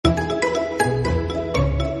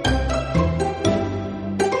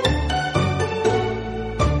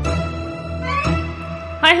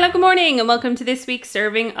Hi, hello, good morning, and welcome to this week's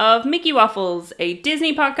serving of Mickey Waffles, a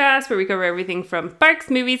Disney podcast where we cover everything from parks,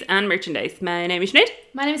 movies, and merchandise. My name is Sinead.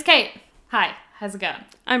 My name is Kate. Hi, how's it going?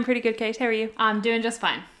 I'm pretty good, Kate. How are you? I'm doing just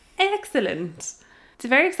fine. Excellent. It's a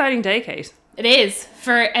very exciting day, Kate. It is,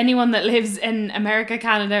 for anyone that lives in America,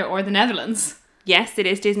 Canada, or the Netherlands. Yes, it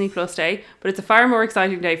is Disney Plus Day, but it's a far more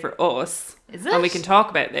exciting day for us. Is it? And we can talk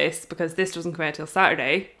about this because this doesn't come out till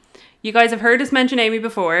Saturday. You guys have heard us mention Amy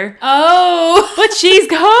before. Oh! But she's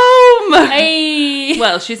home! Hey!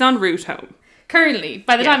 Well, she's en route home. Currently,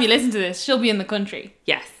 by the Yes. time you listen to this, she'll be in the country.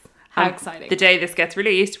 Yes. How And exciting. The day this gets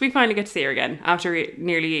released, we finally get to see her again after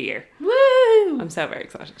nearly a year. Woo! I'm so very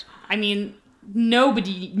excited. I mean,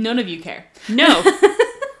 none of you care. No.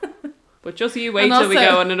 But just you wait And till we also-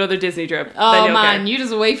 go on another Disney trip. Oh then you'll man, care. you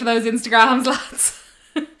just wait for those Instagrams, lads.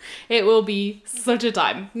 It will be such a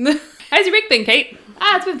time. How's your week been, Kate?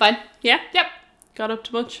 It's been fine. Yeah? Yep. Got up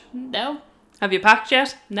to much? No. Have you packed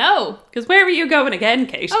yet? No. Because where were you going again,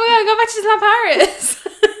 Kate? Oh my god, go back to Disneyland Paris.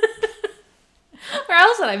 Where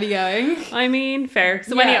else would I be going? I mean, fair.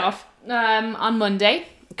 So when are you Yeah. off? On Monday.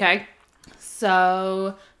 Okay.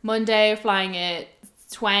 So Monday we're flying at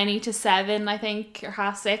 20 to 7, I think, or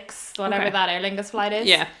 6:30, whatever Okay. that Aer Lingus flight is.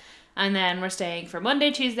 Yeah. And then we're staying for Monday,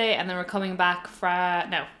 Tuesday, and then we're coming back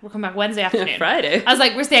we're coming back Wednesday afternoon. Friday. I was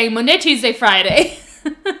like, we're staying Monday, Tuesday, Friday.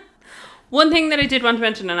 One thing that I did want to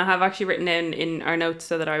mention, and I have actually written in our notes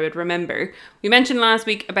so that I would remember. We mentioned last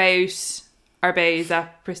week about our bays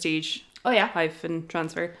at Prestige Oh yeah. hyphen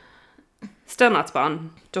transfer. Still not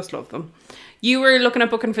Spawn. Just love them. You were looking at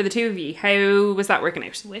booking for the two of you. How was that working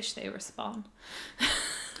out? Wish they were Spawn.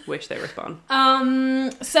 Wish they were Spawn.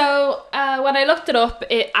 So when I looked it up,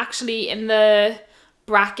 it actually in the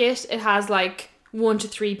bracket it has like 1 to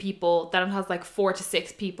 3 people, then it has like 4 to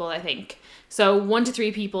 6 people, I think. So 1 to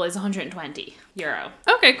 3 people is €120.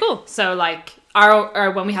 Okay, cool. So like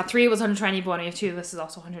our when we had 3 it was 120, but when we have 2 this is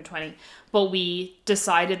also 120. But we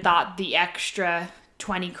decided that the extra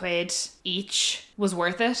 20 quid each was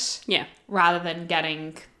worth it Yeah. rather than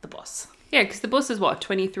getting the bus. Yeah, because the bus is what,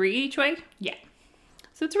 23 each way? Yeah.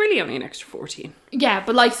 So it's really only an extra 14. Yeah,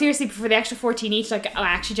 but like seriously, for the extra 14 each, like I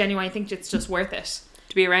actually genuinely think it's just worth it.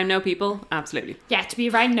 To be around no people? Absolutely. Yeah, to be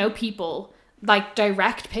around no people, like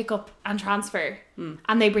direct pickup and transfer,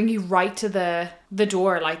 and they bring you right to the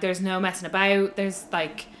door. Like there's no messing about. There's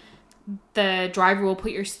like the driver will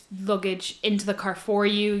put your luggage into the car for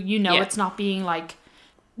you. You know Yeah. it's not being like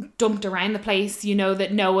dumped around the place. You know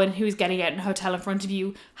that no one who's getting out in a hotel in front of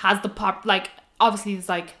you has the pop. Like obviously it's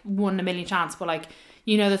like 1 in a million chance, but like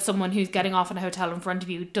you know that someone who's getting off in a hotel in front of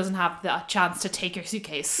you doesn't have the chance to take your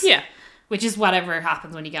suitcase. Yeah. Which is whatever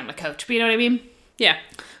happens when you get on a coach. But you know what I mean? Yeah.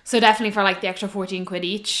 So definitely for like the extra 14 quid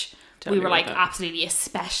each, Totally we were worth like it. absolutely,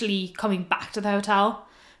 especially coming back to the hotel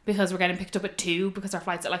because we're getting picked up at 2 because our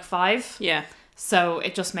flight's at like 5. Yeah. So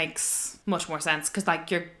it just makes much more sense because like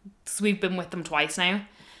so we've been with them twice now.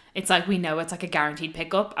 It's like we know it's like a guaranteed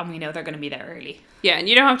pickup and we know they're going to be there early. Yeah, and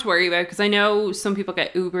you don't have to worry about, because I know some people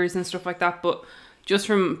get Ubers and stuff like that, but just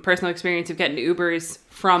from personal experience of getting Ubers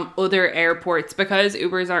from other airports, because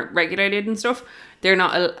Ubers aren't regulated and stuff, they're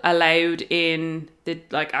not allowed in the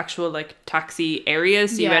like actual like taxi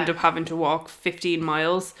areas, so you Yeah. end up having to walk 15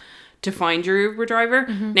 miles to find your Uber driver.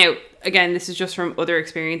 Now, again, this is just from other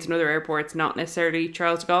experience in other airports, not necessarily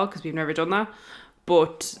Charles de Gaulle, because we've never done that,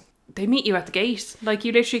 but they meet you at the gate. Like,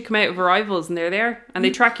 you literally come out of arrivals and they're there, and they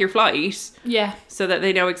track your flight Yeah. so that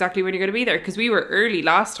they know exactly when you're going to be there, because we were early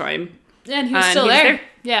last time. And he was And still he was there. there.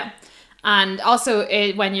 Yeah. And also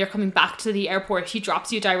when you're coming back to the airport, he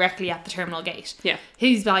drops you directly at the terminal gate. Yeah.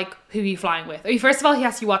 He's like, who are you flying with? First of all, he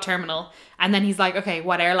asks you what terminal. And then he's like, okay,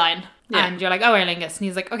 what airline? Yeah. And you're like, oh, Aer Lingus. And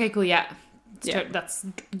he's like, okay, cool, yeah. Yeah. That's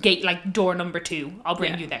gate, like door number 2. I'll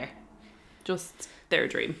bring Yeah. you there. Just their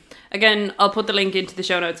dream. Again, I'll put the link into the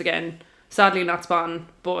show notes again. Sadly not Spawn,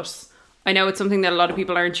 but I know it's something that a lot of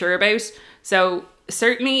people aren't sure about. So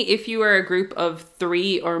certainly if you are a group of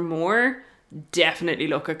 3 or more, definitely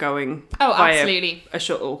look at going Oh, via absolutely. a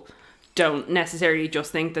shuttle. Don't necessarily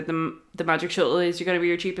just think that the magic shuttle is going to be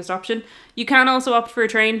your cheapest option. You can also opt for a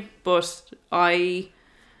train, but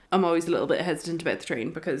I'm always a little bit hesitant about the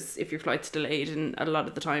train, because if your flight's delayed, and a lot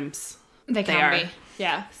of the times They can are. be.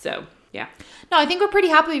 Yeah. So yeah. No, I think we're pretty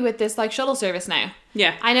happy with this like shuttle service now.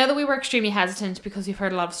 Yeah. I know that we were extremely hesitant because we've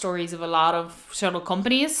heard a lot of stories of a lot of shuttle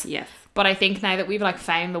companies. Yes. But I think now that we've like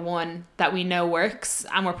found the one that we know works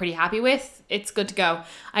and we're pretty happy with, it's good to go.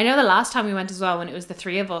 I know the last time we went as well, when it was the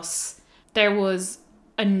 3 of us, there was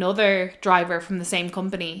another driver from the same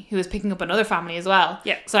company who was picking up another family as well.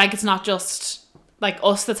 Yeah. So like it's not just like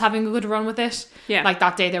us that's having a good run with it. Yeah. Like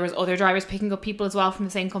that day there was other drivers picking up people as well from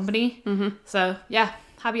the same company. Mm-hmm. So yeah,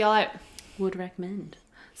 Happy all out. Would recommend.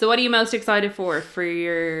 So what are you most excited for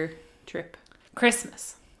your trip?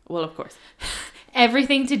 Christmas. Well, of course.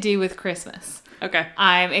 Everything to do with Christmas. Okay.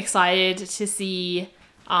 I'm excited to see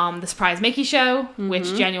the Surprise Mickey show,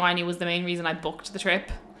 which genuinely was the main reason I booked the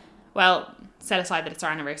trip. Well, set aside that it's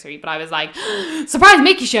our anniversary, but I was like, Surprise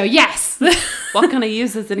Mickey show, yes! What can I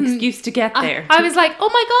use as an excuse to get there? I was like, oh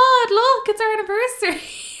my god, look, it's our anniversary.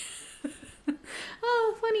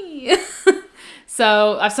 Oh, funny.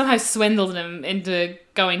 So I've somehow swindled him into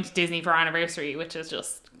going to Disney for our anniversary, which is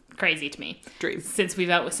just crazy to me. Dream. Since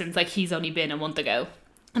like he's only been a month ago.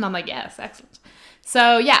 And I'm like, yes, excellent.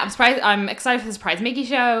 So yeah, I'm excited for the Surprise Mickey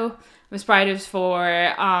show. I'm excited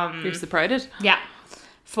for You're surprised? Yeah.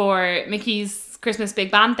 For Mickey's Christmas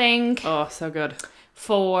big band thing. Oh, so good.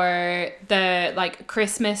 For the like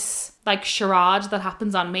Christmas like charade that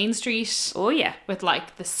happens on Main Street. Oh yeah. With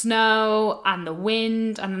like the snow and the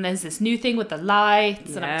wind, and then there's this new thing with the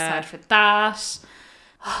lights, and I'm excited for that.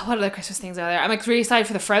 Oh, what other Christmas things are there? I'm like really excited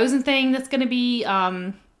for the Frozen thing that's gonna be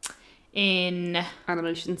in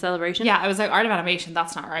Animation Celebration. Yeah, I was like Art of Animation.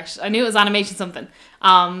 That's not right. I knew it was animation something.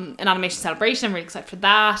 An Animation Celebration. I'm really excited for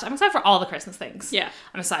that. I'm excited for all the Christmas things. Yeah.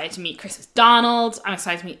 I'm excited to meet Christmas Donald. I'm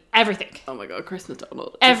excited to meet everything. Oh my god, Christmas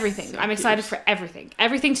Donald. Everything. So I'm excited for everything.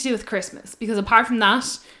 Everything to do with Christmas. Because apart from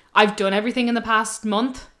that, I've done everything in the past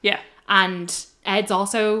month. Yeah. And Ed's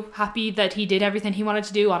also happy that he did everything he wanted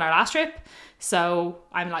to do on our last trip. So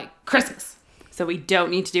I'm like, Christmas. So we don't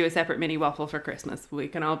need to do a separate mini waffle for Christmas. We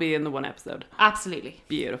can all be in the one episode. Absolutely.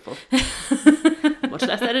 Beautiful. Much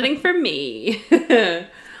less editing for me.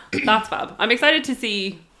 That's fab. I'm excited to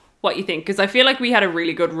see what you think, because I feel like we had a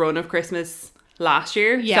really good run of Christmas last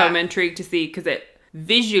year. Yeah. So I'm intrigued to see, because it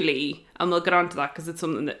visually, and we'll get on to that because it's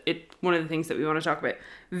something that one of the things that we want to talk about.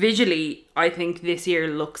 Visually, I think this year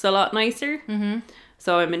looks a lot nicer. Mm-hmm.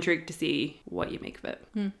 So I'm intrigued to see what you make of it.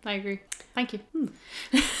 I agree. Thank you.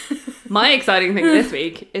 My exciting thing this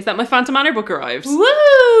week is that my Phantom Manor book arrived.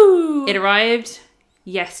 Woo! It arrived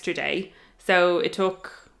yesterday. So it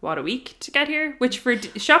took, a week to get here? Which for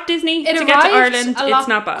Shop Disney to get to Ireland, it's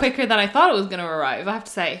not bad. Quicker than I thought it was going to arrive, I have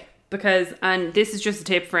to say. Because, and this is just a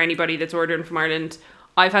tip for anybody that's ordering from Ireland,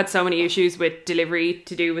 I've had so many issues with delivery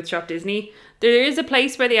to do with Shop Disney. There is a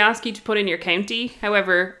place where they ask you to put in your county.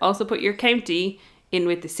 However, also put your county in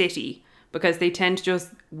with the city, because they tend to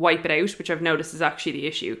just wipe it out, which I've noticed is actually the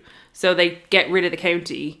issue. So they get rid of the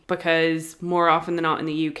county because more often than not in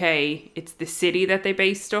the UK, it's the city that they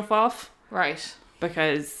base stuff off. Right.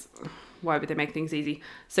 Because why would they make things easy?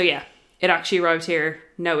 So yeah, it actually arrived here,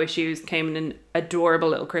 no issues, came in an adorable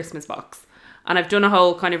little Christmas box. And I've done a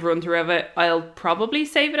whole kind of run through of it. I'll probably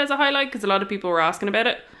save it as a highlight because a lot of people were asking about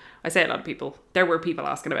it. I say a lot of people. There were people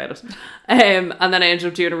asking about it. And then I ended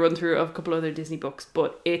up doing a run through of a couple other Disney books.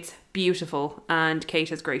 But it's beautiful. And Kate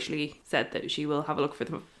has graciously said that she will have a look for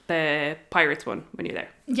the Pirates one when you're there.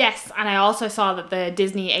 Yes, and I also saw that the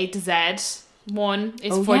Disney A to Z one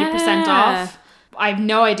is 40% off. I have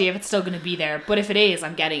no idea if it's still going to be there. But if it is,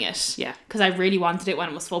 I'm getting it. Yeah. Because I really wanted it when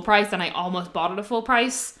it was full price. And I almost bought it at full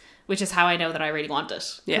price. Which is how I know that I really want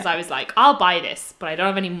it. Because I was like, I'll buy this, but I don't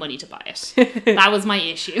have any money to buy it. That was my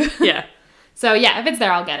issue. Yeah. So yeah, if it's there,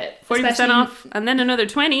 I'll get it. 40% off, and then another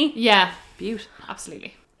 20. Yeah. Beautiful.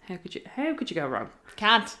 Absolutely. How could you go wrong?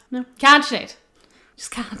 Can't. No. Can't, Sinead.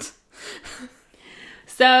 Just can't.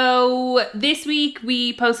 So this week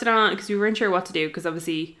we posted on, because we weren't sure what to do, because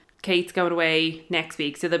obviously Kate's going away next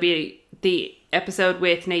week. So there'll be the episode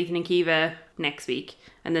with Nathan and Kiva next week.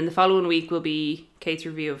 And then the following week will be Kate's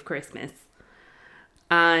review of Christmas.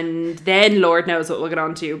 And then Lord knows what we'll get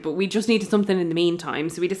on to. But we just needed something in the meantime.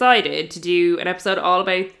 So we decided to do an episode all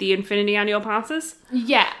about the Infinity annual passes.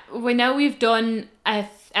 Yeah. We know we've done an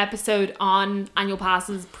episode on annual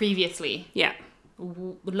passes previously. Yeah. A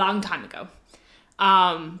long time ago.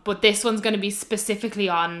 But this one's going to be specifically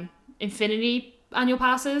on Infinity annual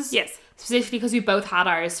passes. Yes. Specifically because we both had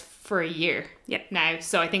ours for a year. Yeah. Now.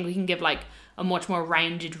 So I think we can give like a much more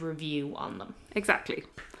rounded review on them. Exactly.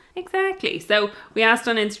 So we asked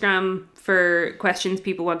on Instagram for questions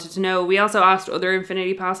people wanted to know. We also asked other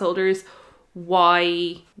Infinity Pass holders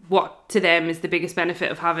what to them is the biggest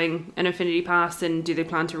benefit of having an Infinity Pass, and do they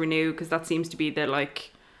plan to renew, because that seems to be the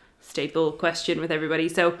like staple question with everybody.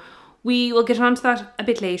 So we will get on to that a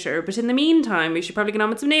bit later, but in the meantime we should probably get on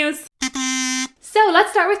with some news. So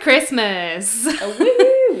let's start with Christmas.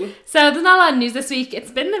 Woohoo! So there's not a lot of news this week.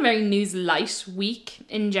 It's been a very news light week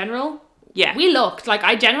in general. Yeah. We looked, like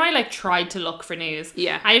I generally tried to look for news.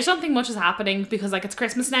 Yeah. I just don't think much is happening because it's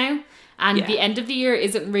Christmas now, and the end of the year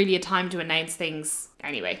isn't really a time to announce things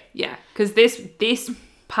anyway. Yeah, because this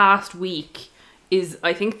past week is,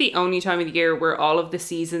 I think, the only time of the year where all of the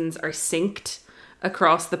seasons are synced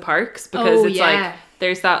across the parks, because it's like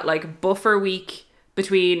there's that like buffer week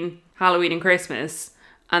between Halloween and Christmas,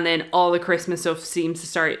 and then all the Christmas stuff seems to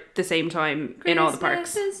start the same time in all the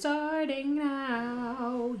parks. Christmas is starting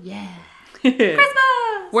now. Yeah.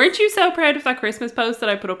 Christmas! Weren't you so proud of that Christmas post that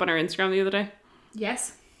I put up on our Instagram the other day?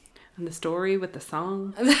 Yes. And the story with the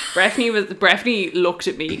song. Breffney looked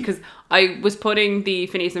at me because I was putting the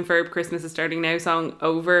Phineas and Ferb Christmas is Starting Now song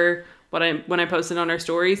over when I posted on our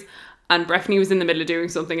stories, and Breffney was in the middle of doing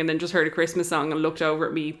something and then just heard a Christmas song and looked over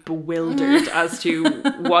at me bewildered as to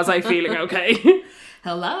was I feeling okay.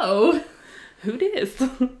 Hello. Who dis?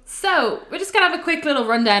 So, we're just going to have a quick little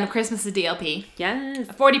rundown of Christmas at DLP. Yes.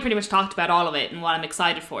 I've already pretty much talked about all of it and what I'm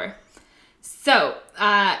excited for. So,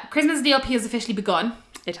 Christmas at DLP has officially begun.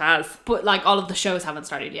 It has. But, like, all of the shows haven't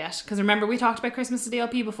started yet. Because remember, we talked about Christmas at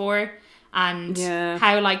DLP before and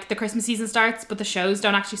how, like, the Christmas season starts, but the shows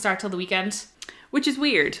don't actually start till the weekend. Which is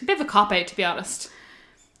weird. A bit of a cop-out, to be honest.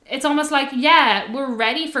 It's almost like, yeah, we're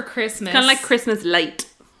ready for Christmas. Kind of like Christmas light.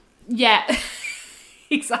 Yeah.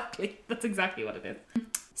 Exactly. That's exactly what it is.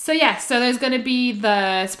 So yeah, so there's going to be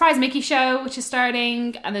the Surprise Mickey show, which is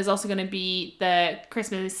starting, and there's also going to be the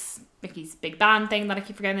Christmas Mickey's Big Band thing that I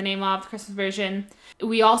keep forgetting the name of, the Christmas version.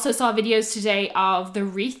 We also saw videos today of the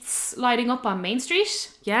wreaths lighting up on Main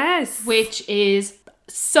Street. Yes. Which is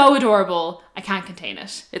so adorable. I can't contain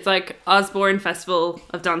it. It's like Osborne Festival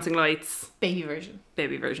of Dancing Lights. Baby version.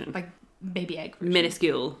 Baby version. Like baby egg version.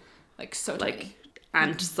 Minuscule. Like so tiny. Like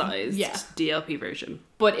ant-sized DLP version.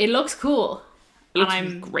 But it looks cool. It looks and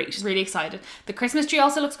I'm great. Really excited. The Christmas tree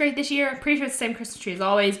also looks great this year. I'm pretty sure it's the same Christmas tree as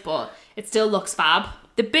always, but it still looks fab.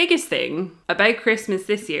 The biggest thing about Christmas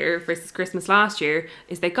this year versus Christmas last year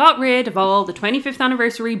is they got rid of all the 25th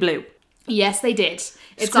anniversary blue. Yes, they did.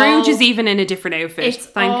 Scrooge is even in a different outfit.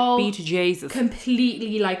 Thank be to Jesus.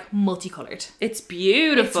 Completely like multicolored. It's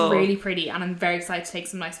beautiful. It's really pretty, and I'm very excited to take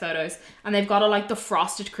some nice photos. And they've got all like the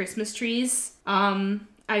frosted Christmas trees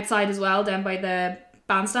outside as well, down by the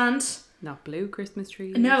bandstand. Not blue Christmas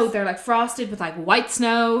trees. No, they're like frosted with like white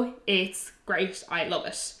snow. It's great. I love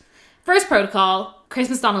it. First protocol,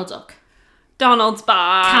 Christmas Donald Duck. Donald's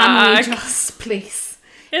back. Can we just please?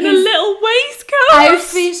 In a little waistcoat.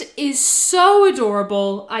 Outfit is so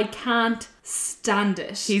adorable. I can't stand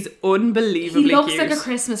it. He's unbelievably He looks cute. like a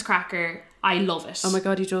Christmas cracker. I love it. Oh my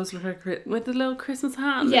god, he does look like with the little Christmas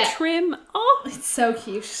hat and Yeah. the trim. Oh, it's so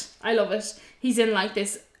cute. I love it. He's in like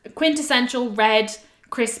this quintessential red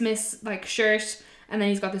Christmas like shirt, and then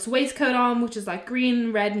he's got this waistcoat on which is like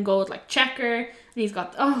green, red and gold like checker, and he's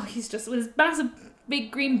got he's just with his massive big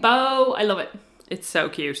green bow. I love it. It's so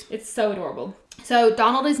cute. It's so adorable. So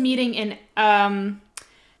Donald is meeting in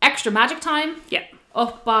Extra Magic Time. Yeah.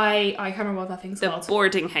 Up by, I can't remember what that thing's called. The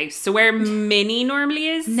boarding house. So where Minnie normally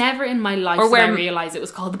is. Never in my life did I realise it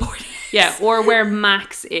was called the boarding house. Yeah, or where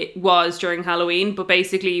Max it was during Halloween. But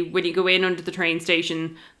basically, when you go in under the train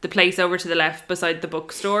station, the place over to the left beside the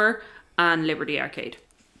bookstore and Liberty Arcade.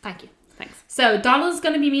 Thank you. Thanks. So Donald's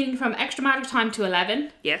going to be meeting from Extra Magic Time to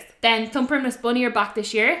 11. Yes. Then Thumper and Miss Bunny are back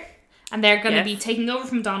this year. And they're going to be taking over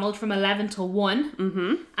from Donald from 11 till 1.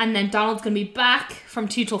 Mm-hmm. And then Donald's going to be back from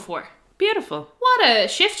 2 till 4. Beautiful. What a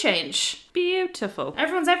shift change. Beautiful.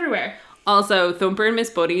 Everyone's everywhere. Also, Thumper and Miss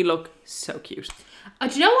Bunny look so cute.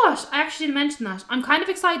 Do you know what? I actually didn't mention that. I'm kind of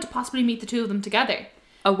excited to possibly meet the two of them together.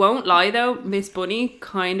 I won't lie though, Miss Bunny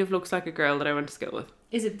kind of looks like a girl that I went to school with.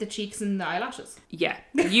 Is it the cheeks and the eyelashes? Yeah.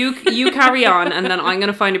 You carry on, and then I'm going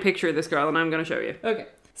to find a picture of this girl and I'm going to show you. Okay.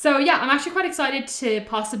 So yeah, I'm actually quite excited to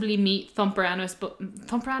possibly meet Thumper and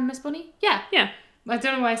Miss Bunny? Yeah. Yeah. I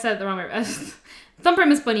don't know why I said it the wrong way. Thumper and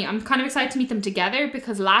Miss Bunny, I'm kind of excited to meet them together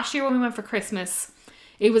because last year when we went for Christmas,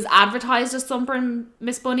 it was advertised as Thumper and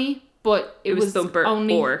Miss Bunny, but it was Thumper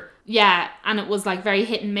only, or. Yeah, and it was like very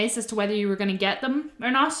hit and miss as to whether you were going to get them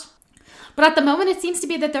or not. But at the moment, it seems to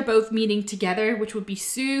be that they're both meeting together, which would be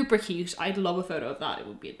super cute. I'd love a photo of that. It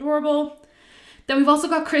would be adorable. Then we've also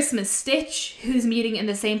got Christmas Stitch, who's meeting in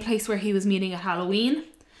the same place where he was meeting at Halloween.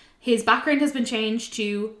 His background has been changed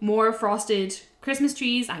to more frosted Christmas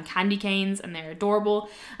trees and candy canes, and they're adorable.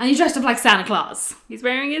 And he's dressed up like Santa Claus. He's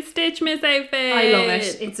wearing his Stitch Miss outfit. I love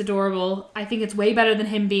it. It's adorable. I think it's way better than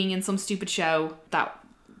him being in some stupid show that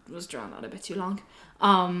was drawn out a bit too long.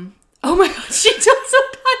 Oh my god, she does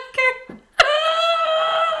look like her.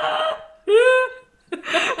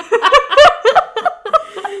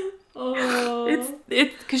 Oh.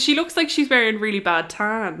 It's because she looks like she's wearing really bad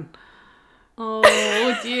tan.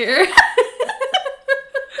 Oh dear.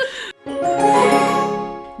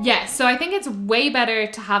 Yeah, so I think it's way better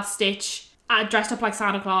to have Stitch dressed up like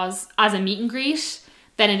Santa Claus as a meet and greet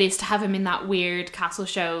than it is to have him in that weird castle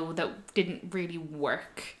show that didn't really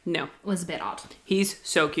work. No. It was a bit odd. He's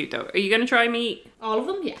so cute, though. Are you going to try meet? All of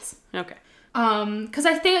them? Yes. Okay. Because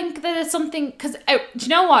I think that it's something... Because, do you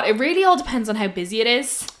know what? It really all depends on how busy it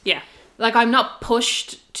is. Yeah. Like, I'm not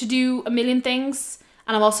pushed to do a million things,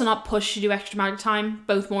 and I'm also not pushed to do extra dramatic time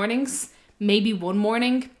both mornings. Maybe one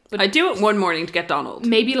morning. But I do it one morning to get Donald.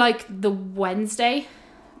 maybe, like, the Wednesday.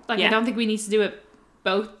 Like, Yeah. I don't think we need to do it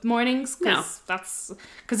both mornings. No. Because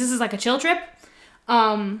this is, like, a chill trip.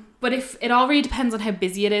 But if it all really depends on how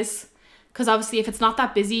busy it is. Because, obviously, if it's not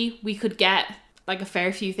that busy, we could get... like a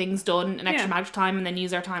fair few things done in extra magic time and then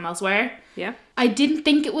use our time elsewhere. Yeah. I didn't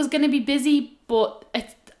think it was going to be busy, but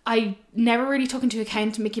I never really took into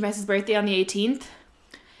account Mickey Mouse's birthday on the 18th.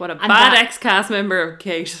 What a And bad that- ex-cast member of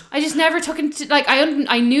Kate. I just never took into, like,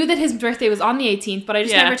 I knew that his birthday was on the 18th, but I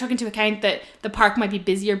just Yeah. never took into account that the park might be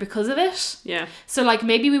busier because of it. Yeah. So, like,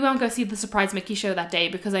 maybe we won't go see the Surprise Mickey show that day,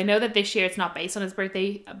 because I know that this year it's not based on his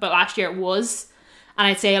birthday, but last year it was. And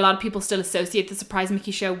I'd say a lot of people still associate the Surprise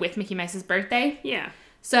Mickey show with Mickey Mouse's birthday. Yeah.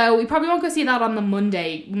 So we probably won't go see that on the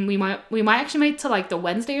Monday. We might actually wait till like the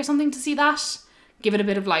Wednesday or something to see that. Give it a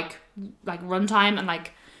bit of like runtime, and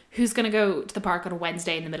like who's gonna go to the park on a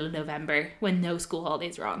Wednesday in the middle of November when no school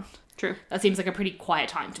holidays are on? True. That seems like a pretty quiet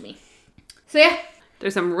time to me. So yeah,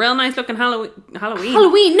 There's some real nice looking Halloween.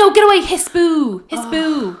 Halloween. No, get away, hiss-boo,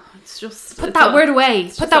 hiss-boo. It's just... Put it's that all- word away.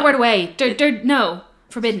 Put just that all- word away. No,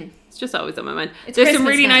 forbidden. It's just always on my mind. It's There's some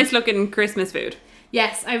Christmas really now. nice looking Christmas food.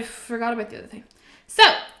 Yes, I forgot about the other thing. So,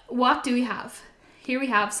 what do we have? Here we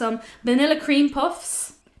have some vanilla cream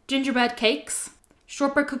puffs, gingerbread cakes,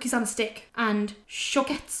 shortbread cookies on a stick, and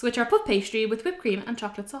choquettes, which are puff pastry with whipped cream and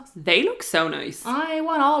chocolate sauce. They look so nice. I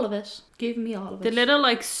want all of it. Give me all of it. The little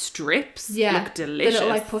like strips look delicious. The little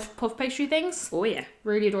like puff pastry things. Oh yeah.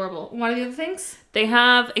 Really adorable. What are the other things? They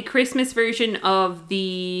have a Christmas version of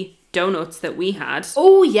the donuts that we had.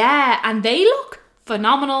 Oh yeah, and they look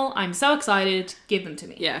phenomenal. I'm so excited. Give them to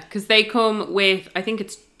me. Yeah, because they come with, I think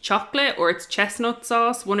it's chocolate or it's chestnut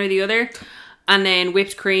sauce, one or the other, and then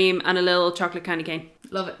whipped cream and a little chocolate candy cane.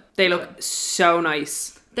 Love it. They Love look so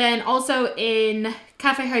nice. Then also in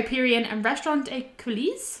Cafe Hyperion and Restaurant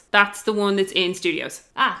Éculise. That's the one that's in Studios.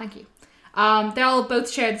 Ah, thank you. They all both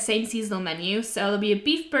share the same seasonal menu. So there'll be a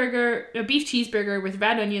beef cheeseburger with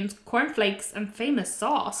red onions, cornflakes, and famous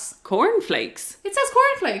sauce. Cornflakes? It says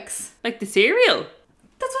cornflakes. Like the cereal?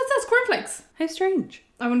 That's what it says, cornflakes. How strange.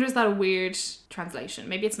 I wonder, is that a weird translation?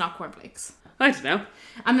 Maybe it's not cornflakes. I don't know.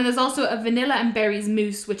 And then there's also a vanilla and berries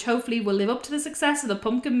mousse, which hopefully will live up to the success of the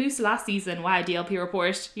pumpkin mousse last season. Wow, DLP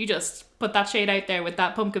report. You just put that shade out there with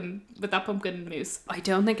that pumpkin mousse. I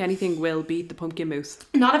don't think anything will beat the pumpkin mousse.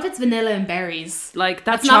 Not if it's vanilla and berries. Like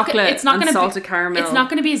that It's not go- chocolate it's not and gonna be- salted caramel. It's not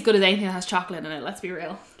going to be as good as anything that has chocolate in it, let's be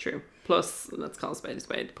real. True. Plus, let's call a spade a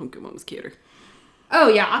spade. The pumpkin one was cuter. Oh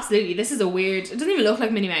yeah, absolutely. This is a weird... It doesn't even look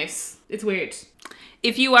like Minnie Mouse. It's weird.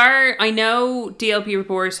 If you are, I know DLP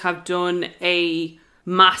Report have done a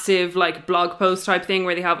massive like blog post type thing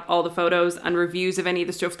where they have all the photos and reviews of any of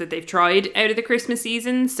the stuff that they've tried out of the Christmas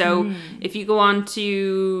season. So if you go on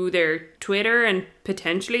to their Twitter and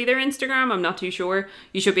potentially their Instagram, I'm not too sure,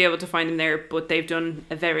 you should be able to find them there, but they've done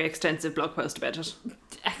a very extensive blog post about it.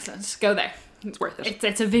 Excellent. Go there. It's worth it.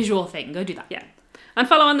 It's a visual thing. Go do that. Yeah. And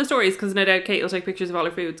follow on the stories, because no doubt Kate will take pictures of all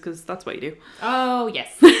her foods, because that's what you do. Oh,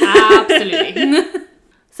 yes. Absolutely.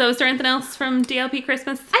 So is there anything else from DLP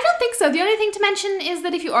Christmas? I don't think so. The only thing to mention is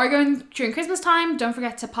that if you are going during Christmas time, don't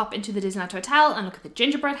forget to pop into the Disneyland Hotel and look at the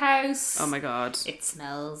gingerbread house. Oh my god. It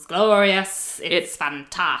smells glorious. It's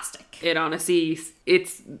fantastic. It honestly,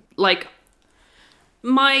 it's like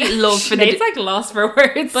my love for the... It's like lost for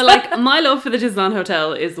words. But like my love for the Disneyland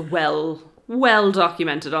Hotel is well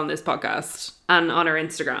documented on this podcast and on our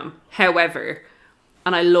Instagram. However,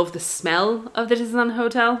 and I love the smell of the Disneyland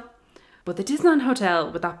Hotel, but the Disneyland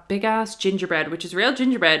Hotel with that big ass gingerbread, which is real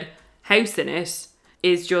gingerbread, house in it,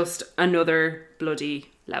 is just another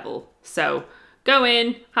bloody level. So go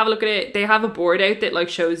in, have a look at it. They have a board out that like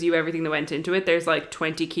shows you everything that went into it. There's like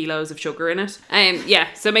 20 kilos of sugar in it. Yeah,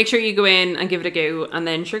 so make sure you go in and give it a go, and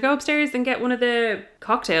then sure go upstairs and get one of the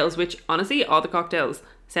cocktails, which honestly all the cocktails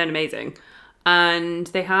sound amazing. And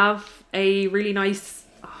they have a really nice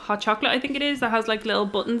hot chocolate, I think it is, that has like little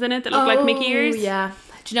buttons in it that look like Mickey ears. Yeah.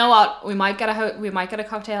 Do you know what? We might get a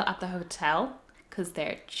cocktail at the hotel because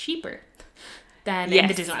they're cheaper than in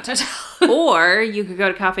the Disneyland Hotel. Or you could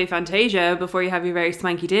go to Cafe Fantasia before you have your very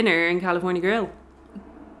swanky dinner in California Grill.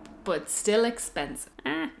 But still expensive.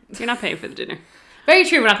 You're not paying for the dinner. Very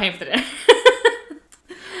true, we're not paying for the dinner.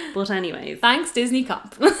 But anyways. Thanks, Disney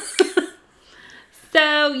Comp.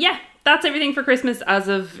 So yeah, that's everything for Christmas as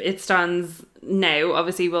of it stands now.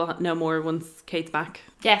 Obviously, we'll know more once Kate's back.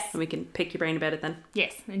 Yes. And we can pick your brain about it then.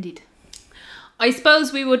 Yes, indeed. I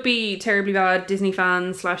suppose we would be terribly bad Disney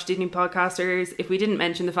fans / Disney podcasters if we didn't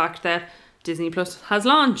mention the fact that Disney Plus has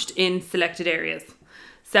launched in selected areas.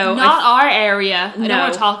 So Not our area. I No. don't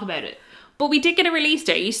want to talk about it. But we did get a release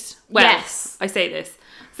date. Well, Yes. I say this.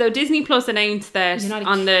 So Disney Plus announced that United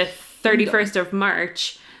on the 31st of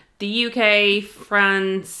March, the UK,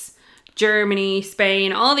 France, Germany,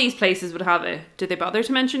 Spain, all these places would have it. Did they bother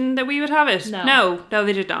to mention that we would have it? No. No,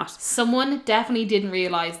 they did not. Someone definitely didn't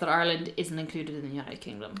realise that Ireland isn't included in the United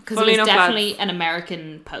Kingdom. Because it Fully was enough, definitely an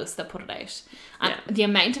American post that put it out. And Yeah. the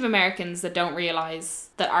amount of Americans that don't realise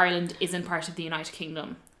that Ireland isn't part of the United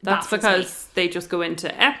Kingdom. That's baffles me. because they just go into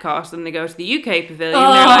Epcot and they go to the UK pavilion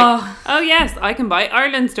and they're like, oh yes, I can buy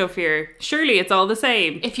Ireland stuff here. Surely it's all the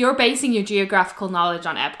same. If you're basing your geographical knowledge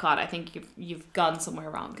on Epcot, I think you've gone somewhere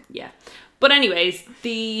wrong. Yeah. But anyways,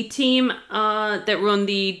 the team that run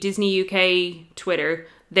the Disney UK Twitter,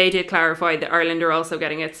 they did clarify that Ireland are also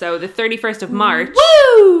getting it. So the 31st of March,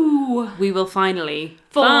 Woo! we will finally,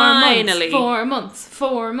 4 finally, months. 4 months.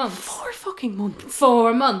 4 months. 4 fucking months.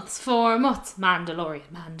 4 months. 4 months.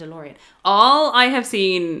 Mandalorian. All I have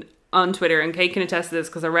seen on Twitter, and Kate can attest to this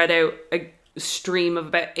because I read out a stream of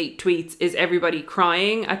about 8 tweets, is everybody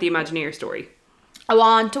crying at the Imagineer story. I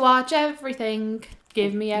want to watch everything.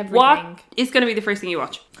 Give me everything. What is going to be the first thing you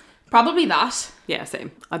watch? Probably that. Yeah,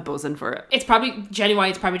 same. I'm buzzing for it. It's probably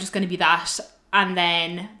just going to be that, and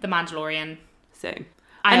then The Mandalorian. Same.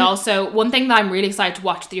 One thing that I'm really excited to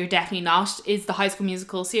watch that you're definitely not is the High School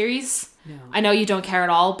Musical series. No. I know you don't care at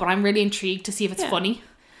all, but I'm really intrigued to see if it's Yeah. funny,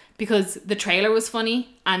 because the trailer was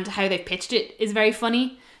funny and how they pitched it is very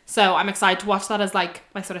funny. So I'm excited to watch that as like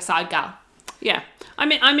my sort of side gal. Yeah,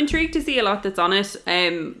 I'm intrigued to see a lot that's on it.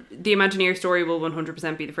 The Imagineer story will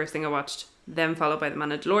 100% be the first thing I watched, then followed by The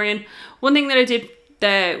Mandalorian. One thing that I did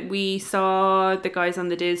that we saw the guys on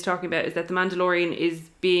the Diz talking about is that The Mandalorian is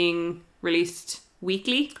being released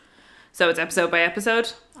weekly, so it's episode by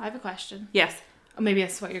episode. I have a question. Yes. Or maybe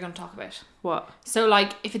that's what you're going to talk about. What? So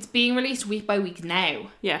like, if it's being released week by week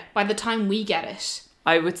now, Yeah, by the time we get it,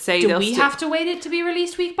 I would say do we have to wait it to be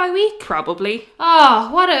released week by week? probably.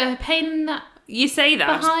 Oh, what a pain in the... You say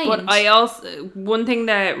that, Behind. but I also, one point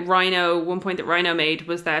that Rhino made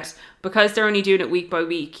was that because they're only doing it week by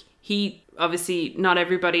week, he obviously, not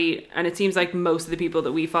everybody, and it seems like most of the people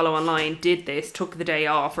that we follow online did this, took the day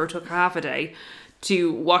off or took half a day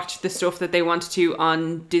to watch the stuff that they wanted to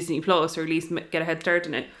on Disney Plus, or at least get a head start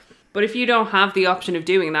in it. But if you don't have the option of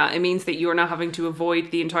doing that, it means that you're not having to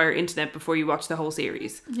avoid the entire internet before you watch the whole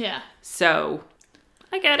series. Yeah. So,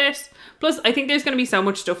 I get it. Plus, I think there's going to be so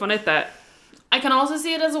much stuff on it that... I can also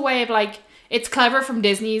see it as a way of like, it's clever from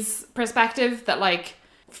Disney's perspective that like,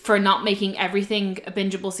 for not making everything a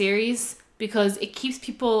bingeable series, because it keeps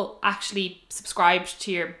people actually subscribed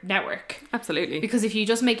to your network. Absolutely. Because if you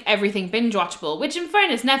just make everything binge watchable, which in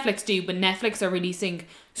fairness Netflix do, but Netflix are releasing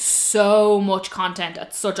so much content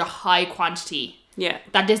at such a high quantity Yeah.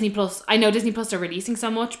 that I know Disney Plus are releasing so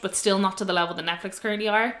much, but still not to the level that Netflix currently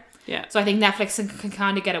are. Yeah. So I think Netflix can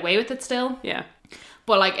kind of get away with it still. Yeah.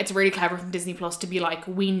 But like, it's really clever from Disney Plus to be like,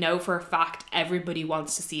 we know for a fact everybody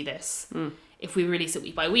wants to see this. If we release it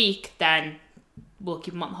week by week, then we'll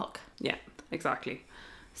keep them on the hook. Yeah, exactly.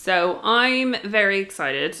 So I'm very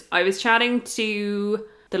excited. I was chatting to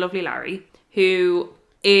the lovely Larry, who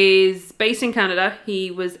is based in Canada. He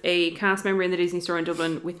was a cast member in the Disney Store in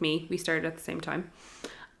Dublin with me. We started at the same time.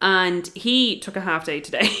 And he took a half day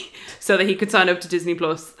today so that he could sign up to Disney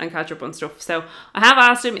Plus and catch up on stuff. So I have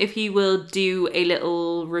asked him if he will do a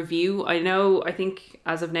little review. I think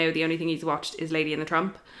as of now, the only thing he's watched is Lady and the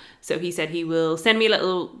Tramp. So he said he will send me a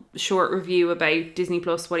little short review about Disney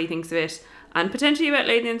Plus, what he thinks of it, and potentially about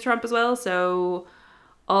Lady and the Tramp as well. So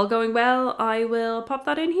all going well, I will pop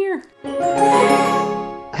that in here.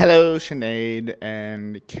 Hello, Sinead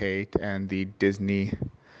and Kate and the Disney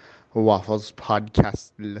Waffles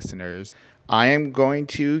podcast listeners. I am going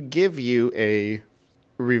to give you a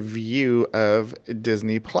review of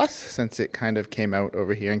Disney Plus since it kind of came out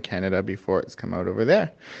over here in Canada before it's come out over there.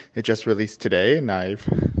 It just released today and I've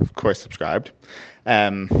of course subscribed.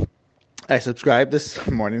 I subscribed this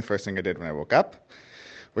morning, first thing I did when I woke up,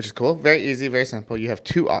 which is cool. Very easy, very simple. You have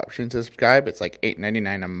 2 options to subscribe. It's like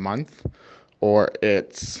 $8.99 a month or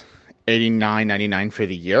it's $89.99 for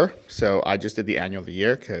the year. So I just did the annual the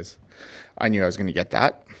year because I knew I was going to get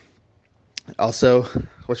that. Also,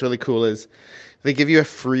 what's really cool is they give you a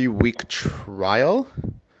free week trial.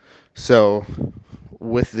 So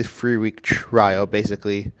with the free week trial,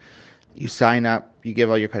 basically You sign up, you give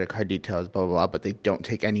all your credit card details, blah, blah, blah, but they don't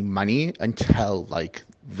take any money until like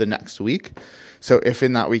the next week. So if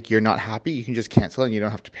in that week you're not happy, you can just cancel and you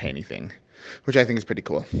don't have to pay anything, which I think is pretty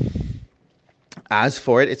cool. As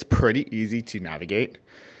for it, it's pretty easy to navigate.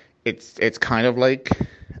 It's kind of like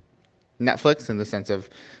Netflix in the sense of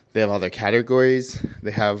they have all their categories.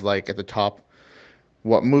 They have like at the top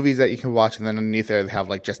what movies that you can watch, and then underneath there they have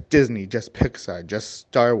like just Disney, just Pixar, just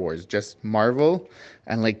Star Wars, just Marvel,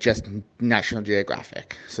 and like just National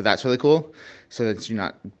Geographic. So that's really cool. So that you're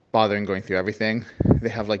not bothering going through everything. They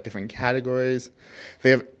have like different categories. They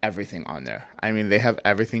have everything on there. I mean, they have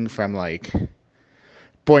everything from like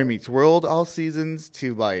Boy Meets World all seasons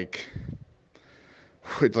to like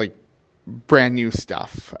with like brand new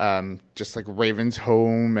stuff. Just like Raven's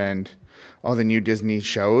Home and all the new Disney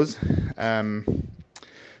shows.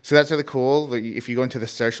 So that's really cool. If you go into the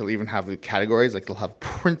search, they'll even have the categories. Like they'll have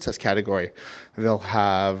princess category, they'll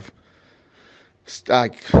have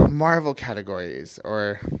like Marvel categories,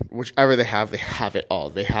 or whichever they have it all.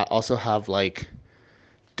 They also have like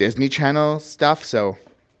Disney Channel stuff. So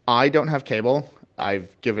I don't have cable. We've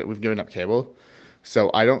given up cable, so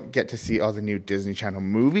I don't get to see all the new Disney Channel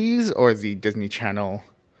movies or the Disney Channel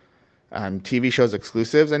TV shows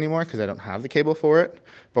exclusives anymore because I don't have the cable for it.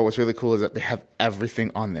 But what's really cool is that they have everything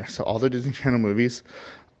on there. So all the Disney Channel movies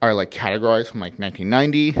are like categories from like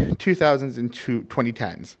 1990, 2000s, and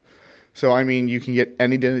 2010s. So I mean, you can get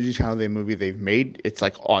any Disney Channel movie they've made. It's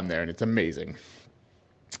like on there, and it's amazing.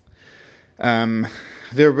 The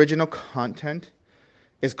original content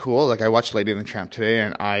is cool. Like I watched Lady and the Tramp today,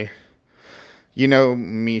 and you know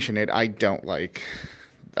me, Sinead,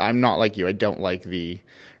 I'm not like you. I don't like the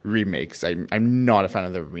remakes. I'm not a fan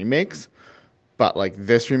of the remakes, but like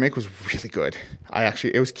this remake was really good.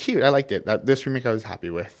 It was cute. I liked it. This remake I was happy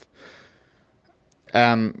with.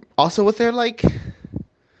 Also with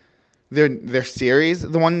their series,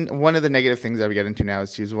 one of the negative things that we get into now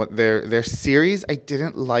is what their series. I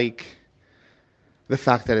didn't like the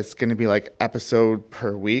fact that it's going to be like episode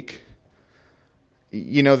per week.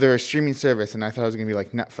 You know, they're a streaming service, and I thought it was going to be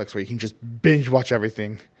like Netflix where you can just binge watch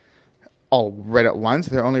everything all right at once.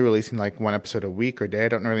 They're only releasing like one episode a week or day. I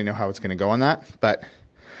don't really know how it's going to go on that, but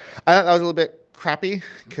I thought that was a little bit crappy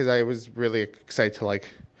because I was really excited to like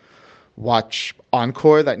watch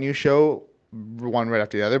Encore, that new show, one right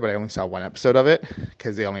after the other, but I only saw one episode of it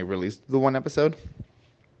because they only released the one episode.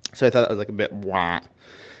 So I thought that was like a bit wah.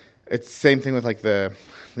 It's the same thing with like the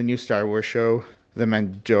new Star Wars show, The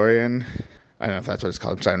Mandalorian. I don't know if that's what it's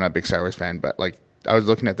called. I'm not a big Star Wars fan, but like I was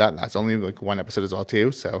looking at that. That's only like one episode as well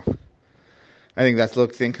too. So I think that's a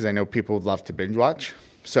little thing because I know people would love to binge watch.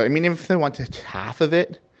 So I mean, if they wanted half of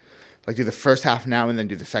it, like do the first half now and then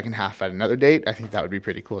do the second half at another date, I think that would be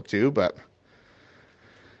pretty cool too. But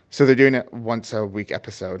so they're doing it once a week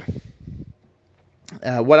episode.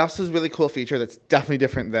 What else is a really cool feature that's definitely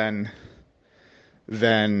different than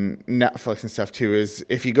Netflix and stuff too is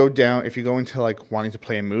if you go into like wanting to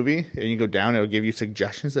play a movie and you go down, it'll give you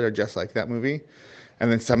suggestions that are just like that movie. And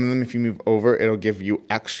then some of them, if you move over, it'll give you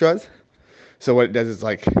extras. So what it does is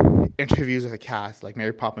like interviews with a cast, like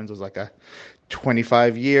Mary Poppins was like a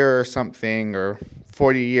 25-year or something or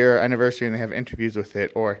 40-year anniversary and they have interviews with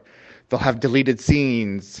it, or they'll have deleted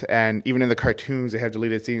scenes, and even in the cartoons they have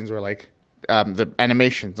deleted scenes where like the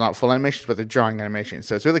animations, not full animations, but the drawing animations.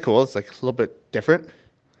 So it's really cool. It's like a little bit different.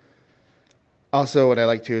 Also, what I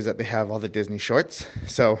like too is that they have all the Disney shorts.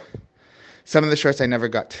 So some of the shorts I never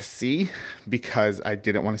got to see because I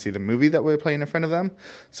didn't want to see the movie that we were playing in front of them.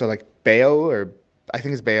 So like Bayo, or I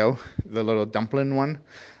think it's Bayo, the little dumpling one.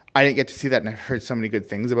 I didn't get to see that, and I've heard so many good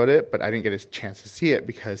things about it, but I didn't get a chance to see it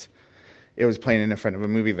because it was playing in front of a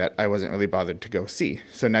movie that I wasn't really bothered to go see.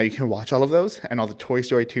 So now you can watch all of those, and all the Toy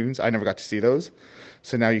Story tunes. I never got to see those.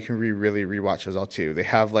 So now you can really rewatch those all too. They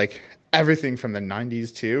have like everything from the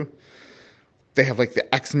 90s too. They have like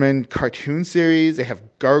the X-Men cartoon series. They have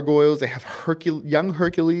Gargoyles. They have Young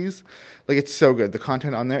Hercules. Like it's so good. The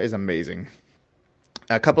content on there is amazing.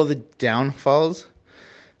 A couple of the downfalls,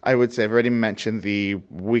 I would say, I've already mentioned the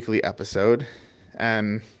weekly episode.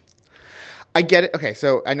 I get it. Okay,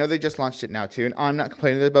 so I know they just launched it now too, and I'm not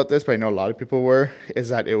complaining about this, but I know a lot of people were, is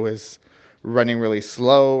that it was running really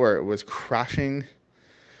slow or it was crashing.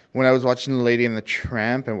 When I was watching The Lady and the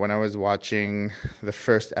Tramp and when I was watching the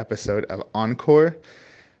first episode of Encore,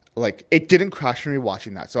 like it didn't crash when we were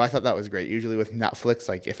watching that. So I thought that was great. Usually with Netflix,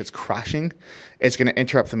 like if it's crashing, it's going to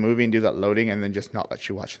interrupt the movie and do that loading and then just not let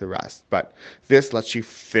you watch the rest. But this lets you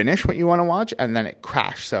finish what you want to watch and then it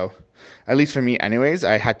crashed. So at least for me anyways,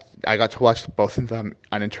 I got to watch both of them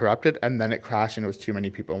uninterrupted, and then it crashed and it was too many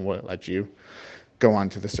people and wouldn't let you go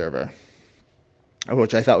onto the server.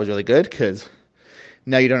 which I thought was really good because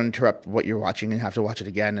now you don't interrupt what you're watching and have to watch it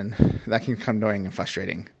again, and that can become annoying and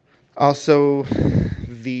frustrating. Also,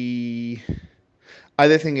 the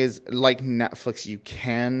other thing is, like Netflix, you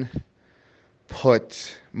can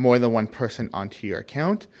put more than one person onto your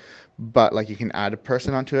account, but like you can add a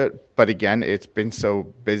person onto it. But again, it's been so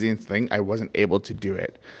busy and thing, I wasn't able to do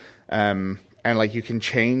it. And like you can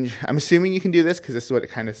change, I'm assuming you can do this because this is what it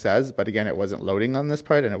kind of says, but again, it wasn't loading on this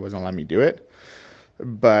part and it wasn't letting me do it.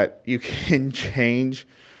 But you can change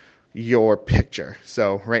your picture.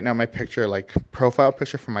 So right now my picture, like profile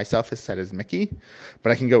picture for myself is set as Mickey,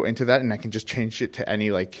 but I can go into that and I can just change it to any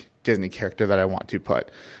like Disney character that I want to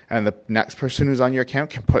put. And the next person who's on your account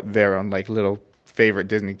can put their own like little favorite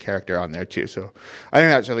Disney character on there too. So I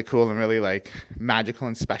think that's really cool and really like magical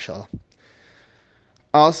and special.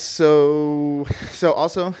 Also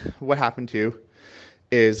what happened too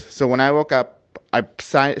is, so when I woke up, I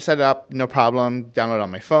set it up, no problem, download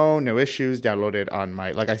on my phone, no issues, downloaded on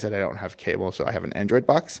my, like I said, I don't have cable, so I have an Android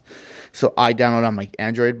box. So I downloaded on my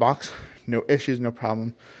Android box, no issues, no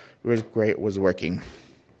problem. It was great, it was working.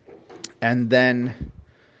 And then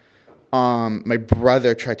my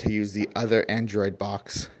brother tried to use the other Android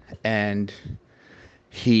box, and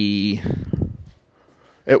it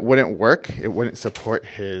wouldn't work. It wouldn't support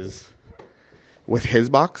his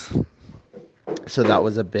box. So that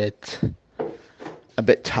was a bit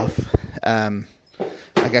tough.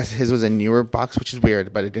 I guess his was a newer box, which is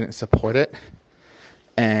weird, but it didn't support it.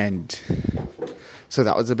 And so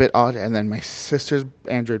that was a bit odd. And then my sister's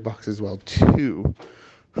Android box as well, too.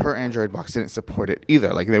 Her Android box didn't support it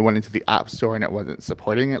either. Like, they went into the App Store and it wasn't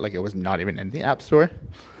supporting it. Like, it was not even in the App Store.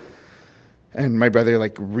 And my brother,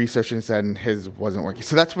 like, researched and said his wasn't working.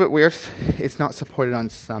 So that's a bit weird. It's not supported on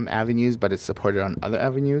some avenues, but it's supported on other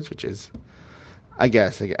avenues, which is, I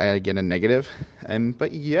guess, I get a negative.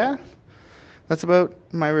 But yeah, that's about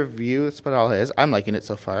my review. That's about all it is. I'm liking it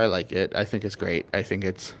so far. I like it. I think it's great. I think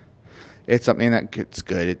it's something that it's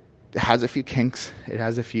good. It has a few kinks. It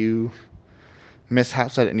has a few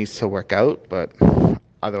mishaps that it needs to work out, but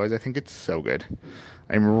otherwise I think it's so good.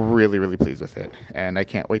 I'm really, really pleased with it, and I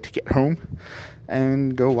can't wait to get home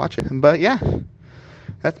and go watch it. But yeah,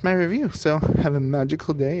 that's my review. So have a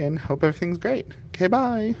magical day and hope everything's great. Okay,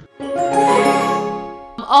 bye.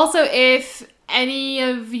 Also, if any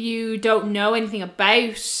of you don't know anything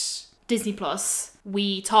about Disney Plus,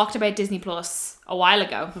 we talked about Disney Plus a while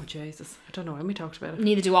ago. Oh, Jesus. I don't know when we talked about it.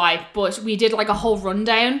 Neither do I, but we did like a whole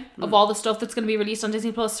rundown of all the stuff that's going to be released on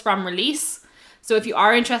Disney Plus from release. So if you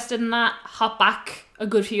are interested in that, hop back a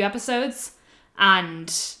good few episodes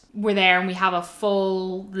and we're there and we have a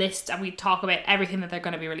full list and we talk about everything that they're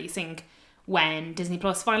going to be releasing when Disney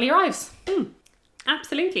Plus finally arrives.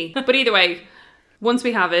 Absolutely. But either way, once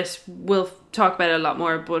we have it, we'll talk about it a lot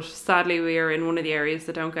more, but sadly we are in one of the areas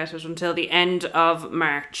that don't get it until the end of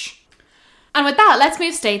March. And with that, let's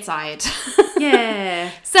move stateside.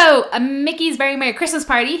 Yeah. So, a Mickey's Very Merry Christmas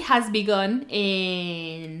Party has begun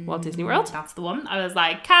in... Walt Disney World? That's the one. I was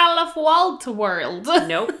like, Walt World.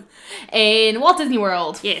 Nope. In Walt Disney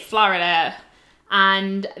World, Yes. Florida.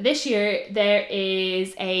 And this year, there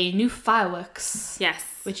is a new fireworks. Yes.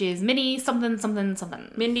 Which is Minnie something, something,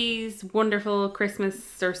 something. Minnie's Wonderful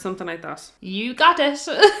Christmas or something like that. You got it.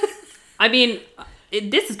 I mean,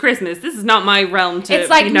 this is Christmas. This is not my realm to It's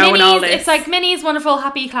like be knowing all Minnie's, this. it's like Minnie's Wonderful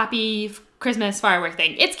Happy Clappy Christmas firework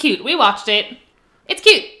thing. It's cute. We watched it. It's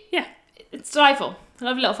cute. Yeah. It's delightful. I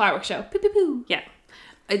love a little fireworks show. Poo poo poo. Yeah.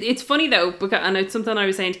 It's funny though, because, and it's something I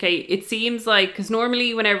was saying to Kate, it seems like, because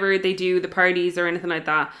normally whenever they do the parties or anything like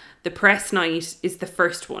that, the press night is the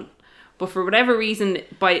first one. But for whatever reason,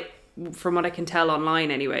 from what I can tell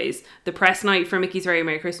online anyways, the press night for Mickey's Very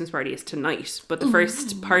Merry Christmas Party is tonight, but the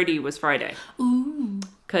first party was Friday. Ooh.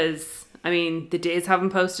 Because, I mean, the Diz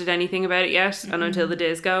haven't posted anything about it yet, and until the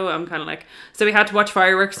Diz go, I'm kind of like... So we had to watch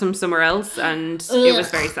fireworks from somewhere else, and it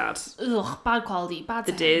was very sad. Ugh, bad quality, bad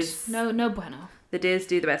sound. Diz. No bueno. The Diz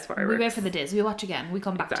do the best fireworks. We wait for the Diz. We watch again. We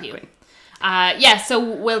come back to you. Exactly. Yeah, so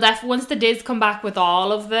we'll once the Diz come back with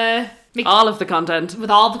all of the content. With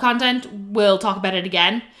all the content, we'll talk about it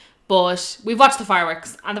again. But we've watched the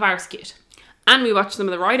fireworks, and the fireworks are cute. And we watched some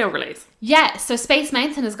of the ride overlays. Yeah, so Space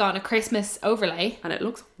Mountain has got a Christmas overlay. And it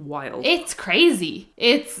looks wild. It's crazy.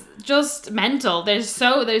 It's just mental. There's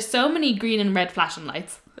so many green and red flashing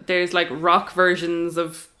lights. There's like rock versions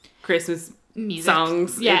of Christmas Music.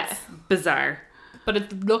 songs. Yeah. It's bizarre. But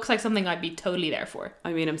it looks like something I'd be totally there for.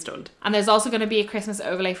 I mean, I'm stunned. And there's also going to be a Christmas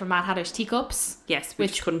overlay for Mad Hatter's Teacups. Yes,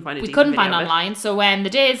 which couldn't find a we decent couldn't video find of it. online. So when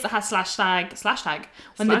the Diz has slash tag,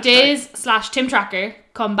 when the Slash Diz slash Tim Tracker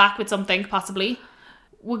come back with something, possibly,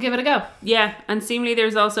 we'll give it a go. Yeah, and seemingly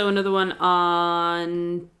there's also another one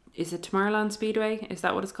on, is it Tomorrowland Speedway? Is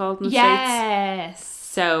that what it's called in the States? Yes.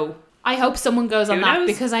 So I hope someone goes on Who that knows?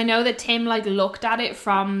 because I know that Tim like looked at it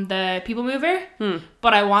from the People Mover,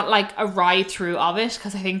 but I want like a ride through of it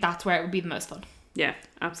because I think that's where it would be the most fun. yeah,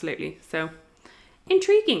 absolutely. So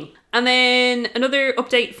intriguing. And then another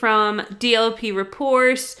update from DLP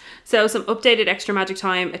Report. So some updated Extra Magic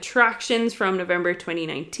Time attractions from November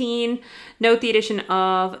 2019. Note the addition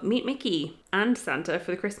of Meet Mickey and Santa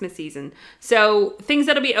for the Christmas season. So things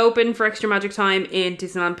that'll be open for Extra Magic Time in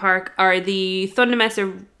Disneyland Park are the Thunder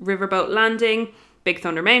Mesa Riverboat Landing, Big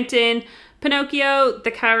Thunder Mountain, Pinocchio,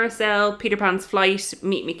 the Carousel, Peter Pan's Flight,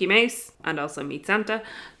 Meet Mickey Mouse, and also Meet Santa,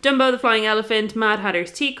 Dumbo the Flying Elephant, Mad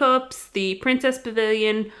Hatter's Teacups, the Princess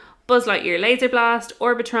Pavilion, Buzz Lightyear Laser Blast,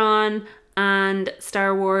 Orbitron, and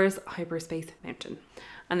Star Wars Hyperspace Mountain.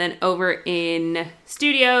 And then over in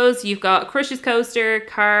Studios, you've got Crush's Coaster,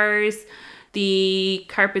 Cars, the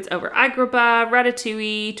Carpets over Agrabah,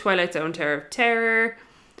 Ratatouille, Twilight Zone Tower of Terror,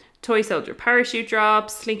 Toy Soldier Parachute Drop,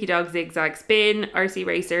 Slinky Dog Zigzag Spin, RC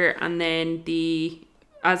Racer, and then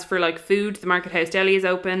as for like food, the Market House Deli is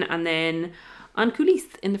open, and then On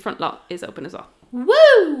Coulisses in the front lot is open as well.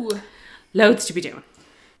 Woo! Loads to be doing.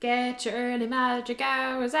 Get your early magic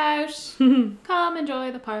hours out. Come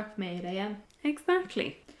enjoy the park from 8 a.m.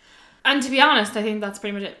 Exactly. And to be honest, I think that's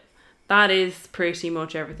pretty much it. That is pretty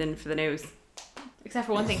much everything for the news. Except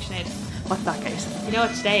for one thing, Sinead. What's that, Kate? You know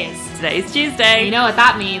what today is? Today's Tuesday. You know what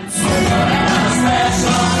that means.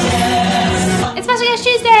 It's Special Guest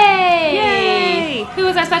Tuesday! Yay! Who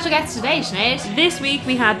was our special guest today, Sinead? This week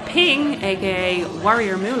we had Ping, aka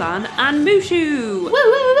Warrior Mulan, and Mushu. Woo woo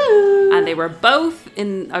woo! And they were both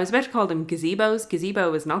in, I was about to call them gazebos.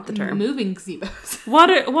 Gazebo is not the term. Moving gazebos. What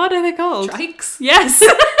are they called? Trikes? Yes.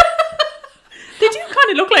 They do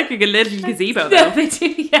kind of look like a little gazebo though. No, they do,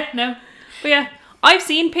 yeah, no. But yeah, I've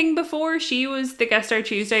seen Ping before. She was the guest star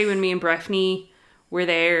Tuesday when me and Breffney were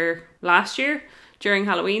there last year during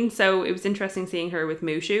Halloween. So it was interesting seeing her with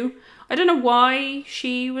Mushu. I don't know why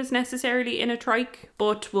she was necessarily in a trike,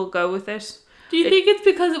 but we'll go with it. Do you think it's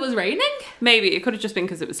because it was raining? Maybe. It could have just been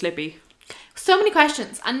because it was slippy. So many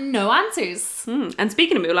questions and no answers. And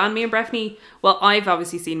speaking of Mulan, me and Breffney, well, I've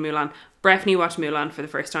obviously seen Mulan. Breffney watched Mulan for the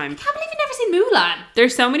first time. I can't believe you've never seen Mulan.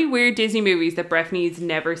 There's so many weird Disney movies that Breffney's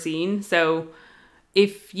never seen. So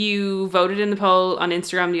if you voted in the poll on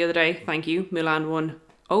Instagram the other day, thank you. Mulan won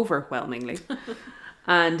overwhelmingly.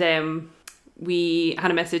 And we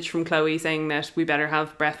had a message from Chloe saying that we better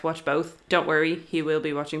have Brett watch both. Don't worry, he will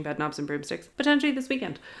be watching Bedknobs and Broomsticks, potentially this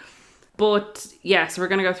weekend. But yeah, so we're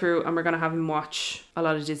going to go through and we're going to have him watch a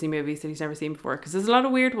lot of Disney movies that he's never seen before. Because there's a lot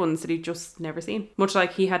of weird ones that he'd just never seen. Much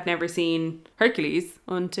like he had never seen Hercules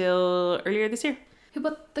until earlier this year. Who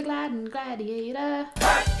put the glad in Gladiator?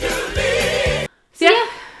 So yeah,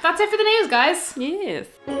 That's it for the news, guys. yes.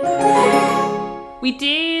 We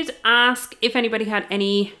did ask if anybody had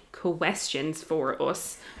any questions for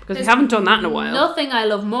us. Because we haven't done that in a while. Nothing I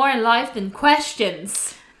love more in life than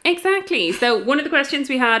questions. Exactly. So one of the questions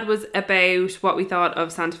we had was about what we thought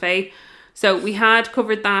of Santa Fe. So we had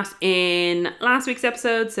covered that in last week's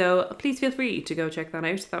episode. So please feel free to go check that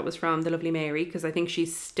out. That was from the lovely Mary, because I think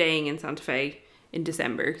she's staying in Santa Fe in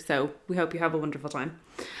December. So we hope you have a wonderful time.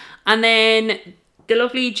 And then the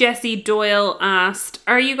lovely Jessie Doyle asked,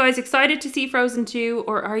 are you guys excited to see Frozen 2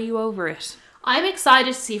 or are you over it? I'm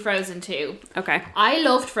excited to see Frozen 2. Okay. I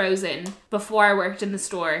loved Frozen before I worked in the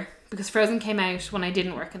store because Frozen came out when I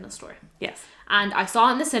didn't work in the store. Yes. And I saw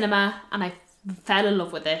it in the cinema and I fell in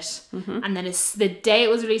love with it. And then the day it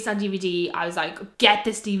was released on DVD, I was like, get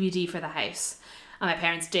this DVD for the house. And my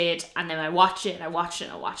parents did. And then I watched it and I watched it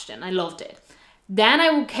and I watched it and I loved it. Then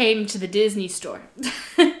I came to the Disney store.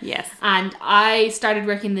 Yes. And I started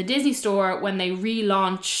working in the Disney store when they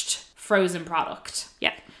relaunched Frozen product.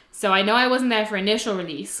 Yeah. So I know I wasn't there for initial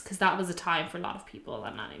release because that was a time for a lot of people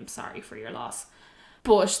and I'm sorry for your loss.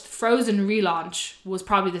 But Frozen relaunch was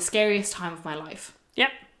probably the scariest time of my life. Yep.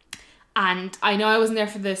 And I know I wasn't there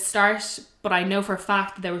for the start, but I know for a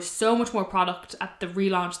fact that there was so much more product at the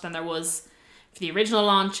relaunch than there was for the original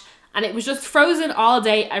launch. And it was just Frozen all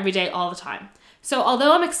day, every day, all the time. So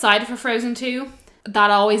although I'm excited for Frozen 2, that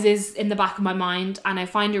always is in the back of my mind. And I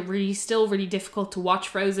find it still really difficult to watch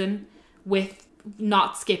Frozen with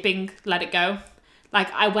not skipping Let It Go. Like,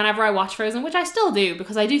 whenever I watch Frozen, which I still do,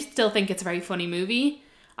 because I do still think it's a very funny movie,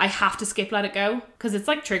 I have to skip Let It Go, because it's,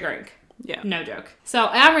 like, triggering. Yeah. No joke. So,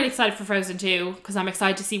 I am really excited for Frozen 2, because I'm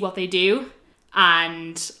excited to see what they do,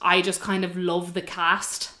 and I just kind of love the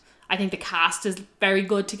cast. I think the cast is very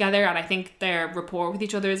good together, and I think their rapport with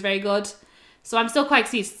each other is very good. So I'm still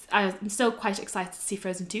quite excited to see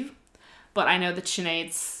Frozen 2. But I know that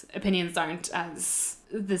Sinead's opinions aren't as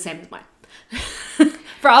the same as mine.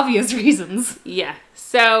 For obvious reasons. Yeah.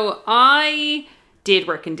 So I did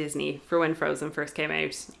work in Disney for when Frozen first came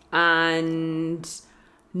out. And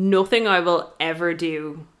nothing I will ever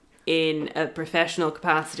do in a professional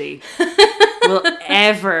capacity will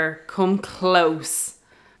ever come close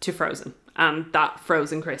to Frozen and that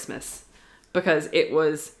Frozen Christmas, because it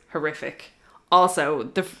was horrific.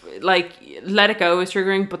 Also, Let It Go is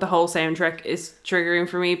triggering, but the whole soundtrack is triggering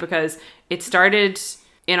for me because it started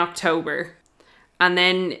in October, and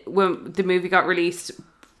then when the movie got released,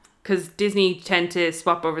 because Disney tend to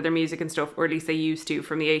swap over their music and stuff, or at least they used to,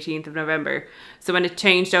 from the 18th of November. So when it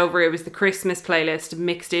changed over, it was the Christmas playlist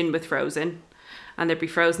mixed in with Frozen. And there'd be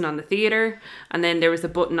Frozen on the theatre. And then there was a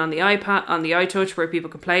button on the iPad, on the iTouch, where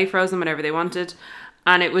people could play Frozen whenever they wanted.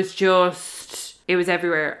 And it was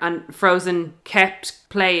everywhere. And Frozen kept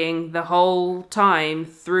playing the whole time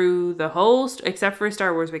through the whole, except for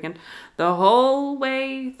Star Wars weekend, the whole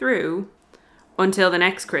way through until the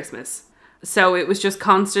next Christmas. So it was just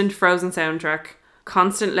constant Frozen soundtrack,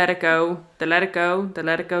 constant Let It Go, the Let It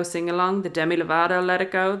Go sing-along, the Demi Lovato Let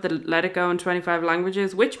It Go, the Let It Go in 25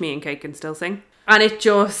 languages, which me and Kate can still sing. And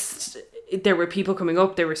there were people coming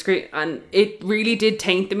up, they were screaming, and it really did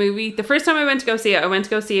taint the movie. The first time I went to go see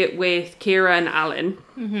it, with Kira and Alan,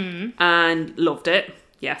 and loved it.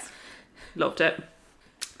 Yes, loved it.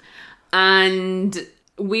 And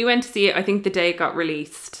we went to see it, I think the day it got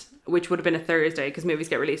released, which would have been a Thursday, because movies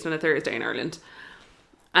get released on a Thursday in Ireland.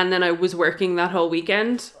 And then I was working that whole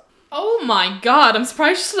weekend. Oh my God, I'm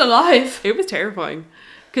surprised you're still alive. It was terrifying.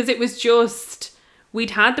 Because it was just,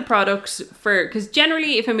 we'd had the product because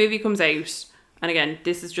generally if a movie comes out, and again,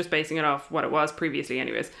 this is just basing it off what it was previously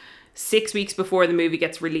anyways, 6 weeks before the movie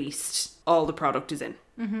gets released, all the product is in.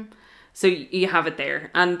 Mm-hmm. So you have it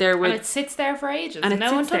there. And it sits there for ages and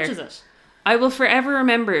no one touches it. I will forever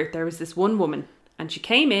remember there was this one woman, and she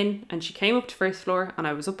came in and she came up to first floor, and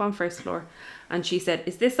I was up on first floor, and she said,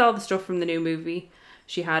 "Is this all the stuff from the new movie?"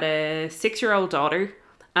 She had a 6-year-old daughter,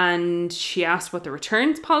 and she asked what the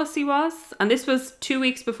returns policy was. And this was 2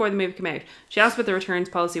 weeks before the movie came out. She asked what the returns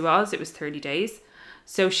policy was. It was 30 days.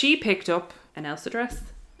 So she picked up an Elsa dress,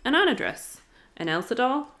 an Anna dress, an Elsa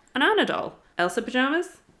doll, an Anna doll, Elsa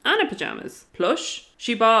pajamas, Anna pajamas, plush.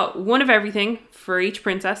 She bought one of everything for each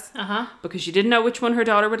princess because she didn't know which one her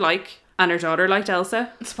daughter would like. And her daughter liked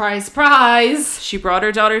Elsa. Surprise, surprise. She brought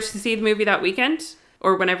her daughter to see the movie that weekend,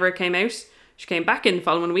 or whenever it came out. She came back in the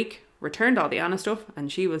following week, returned all the Anna stuff,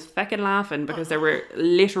 and she was feckin' laughing because there were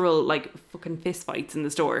literal, fucking fist fights in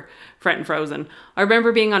the store, fretting Frozen. I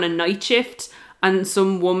remember being on a night shift and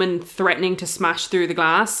some woman threatening to smash through the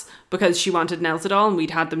glass because she wanted an Elsa doll, and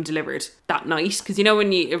we'd had them delivered that night. Because you know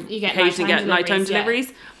when you occasionally get nighttime deliveries?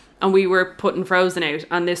 Yeah. And we were putting Frozen out,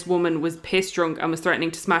 and this woman was pissed drunk and was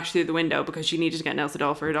threatening to smash through the window because she needed to get an Elsa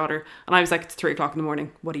doll for her daughter. And I was like, it's 3 o'clock in the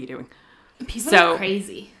morning. What are you doing? People are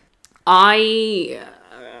crazy. I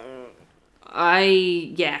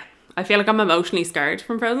feel like I'm emotionally scarred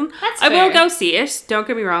from Frozen. That's fair. I will go see it. Don't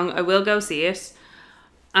get me wrong. I will go see it.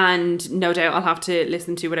 And no doubt I'll have to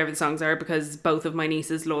listen to whatever the songs are because both of my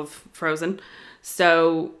nieces love Frozen.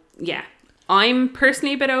 So, yeah. I'm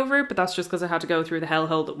personally a bit over it, but that's just because I had to go through the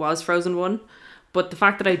hellhole that was Frozen 1. But the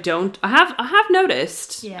fact that I have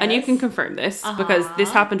noticed, and you can confirm this, because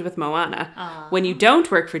this happened with Moana. When you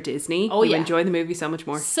don't work for Disney, you enjoy the movie so much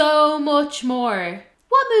more. So much more.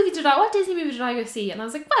 What Disney movie did I go see? And I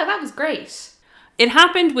was like, wow, that was great. It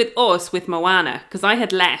happened with us with Moana, because I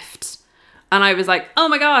had left. And I was like, oh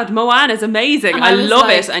my God, Moana's amazing. I love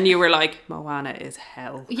it. And you were like, Moana is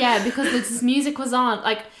hell. Yeah, because this music was on.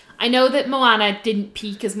 Like, I know that Moana didn't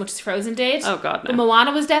peak as much as Frozen did. Oh God, no. But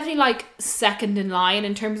Moana was definitely second in line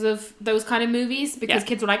in terms of those kind of movies because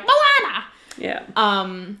kids were like, Moana! Yeah.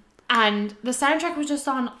 And the soundtrack was just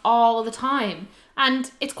on all the time.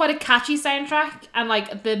 And it's quite a catchy soundtrack, and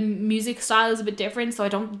the music style is a bit different, so I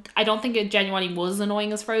don't think it genuinely was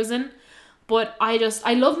annoying as Frozen. But I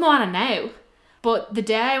love Moana now. But the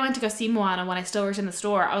day I went to go see Moana, when I still worked in the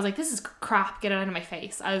store, I was like, this is crap, get it out of my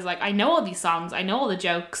face. I was like, I know all these songs, I know all the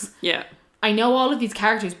jokes. Yeah. I know all of these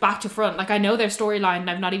characters back to front. I know their storyline and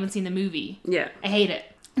I've not even seen the movie. Yeah. I hate it.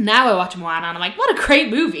 Now I watch Moana and I'm like, what a great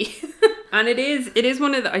movie. And it is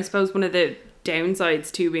one of the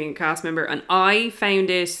downsides to being a cast member. And I found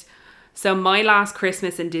it, so my last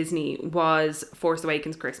Christmas in Disney was Force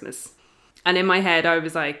Awakens Christmas. And in my head, I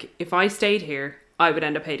was like, if I stayed here, I would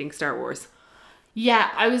end up hating Star Wars.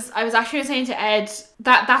 Yeah, I was actually saying to Ed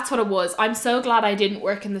that's what it was. I'm so glad I didn't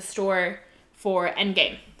work in the store for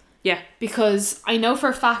Endgame. Yeah. Because I know for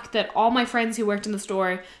a fact that all my friends who worked in the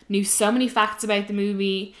store knew so many facts about the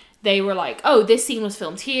movie. They were like, oh, this scene was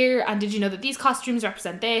filmed here, and did you know that these costumes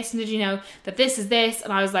represent this, and did you know that this is this?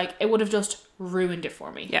 And I was like, it would have just ruined it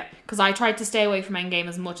for me. Yeah. Because I tried to stay away from Endgame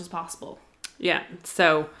as much as possible. Yeah.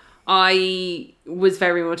 So I was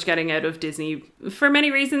very much getting out of Disney for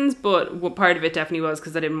many reasons, but what part of it definitely was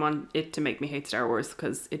because I didn't want it to make me hate Star Wars,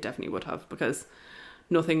 because it definitely would have, because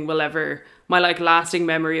nothing will ever... My like lasting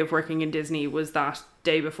memory of working in Disney was that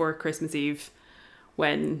day before Christmas Eve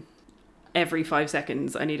when every 5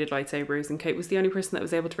 seconds I needed lightsabers, and Kate was the only person that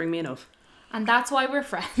was able to bring me enough. And that's why we're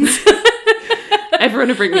friends. Everyone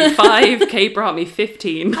would bring me 5, Kate brought me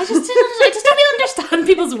 15. I just don't even understand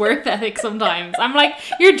people's work ethic sometimes. I'm like,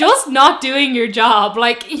 you're just not doing your job.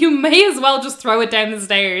 Like, you may as well just throw it down the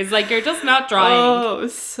stairs. Like, you're just not trying. Oh, it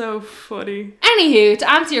was so funny. Anywho, to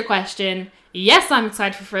answer your question, yes, I'm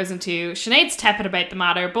excited for Frozen 2. Sinead's tepid about the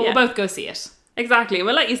matter, but we'll both go see it. Exactly, and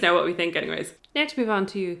we'll let you know what we think anyways. Now to move on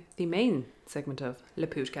to the main segment of Le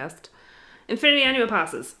Podcast. Infinity Annual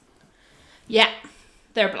Passes. Yeah,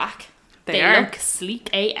 they're black. They are. Look sleek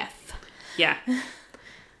AF. Yeah.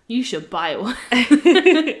 You should buy one.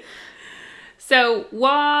 So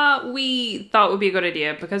what we thought would be a good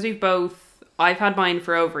idea, because I've had mine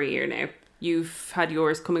for over a year now. You've had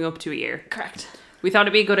yours coming up to a year. Correct. We thought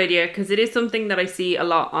it'd be a good idea because it is something that I see a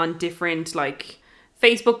lot on different like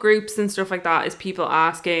Facebook groups and stuff like that, is people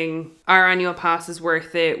asking, are annual passes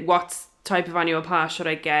worth it? What type of annual pass should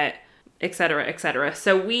I get? Etc, etc.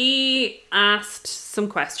 So we asked some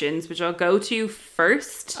questions, which I'll go to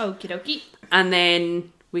first. Okie dokie. And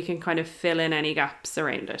then we can kind of fill in any gaps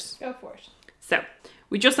around it. Go for it. So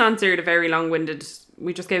we just gave a very long-winded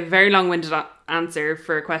answer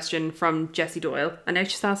for a question from Jessie Doyle. And now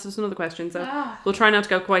she's asked us another question, so we'll try not to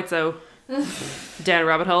go quite so down a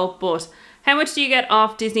rabbit hole. But how much do you get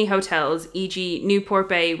off Disney hotels, e.g. Newport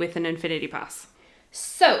Bay with an Infinity Pass?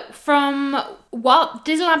 So, from what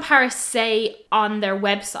Disneyland Paris say on their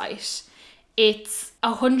website, it's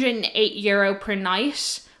 €108 per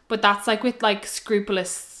night, but that's like with like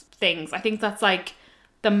scrupulous things. I think that's like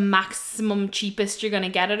the maximum cheapest you're going to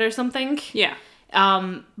get it or something. Yeah.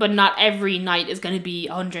 But not every night is going to be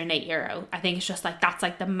 €108. I think it's just like that's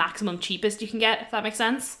like the maximum cheapest you can get, if that makes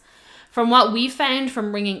sense. From what we found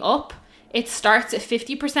from ringing up, it starts at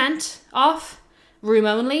 50% off, room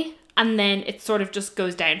only, and then it sort of just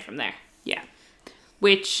goes down from there. Yeah.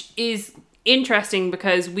 Which is interesting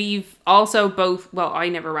because we've also both, well, I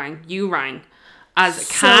never rang, you rang as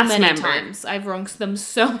a cast member. Times. I've rung them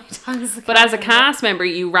so many times. But as a cast member,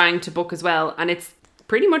 you rang to book as well, and it's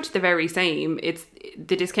pretty much the very same. It's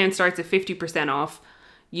the discount starts at 50% off.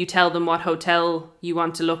 You tell them what hotel you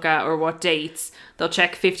want to look at or what dates. They'll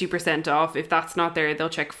check 50% off. If that's not there, they'll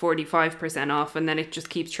check 45% off, and then it just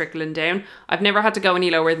keeps trickling down. I've never had to go any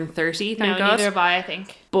lower than 30, thank God. Neither have I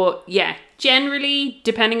think. But yeah, generally,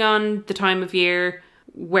 depending on the time of year,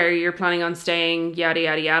 where you're planning on staying, yada,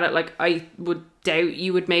 yada, yada, like I would doubt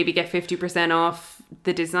you would maybe get 50% off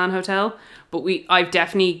the Disneyland hotel, but I've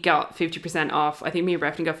definitely got 50% off. I think me and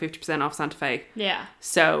Breffney got 50% off Santa Fe. Yeah.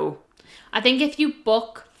 So I think if you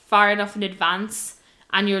book far enough in advance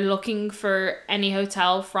and you're looking for any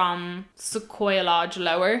hotel from Sequoia Lodge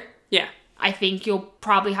lower, yeah, I think you'll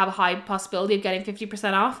probably have a high possibility of getting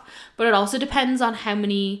 50% off. But it also depends on how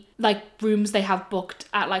many like rooms they have booked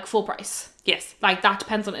at like full price. Yes. Like that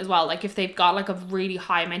depends on it as well. Like if they've got like a really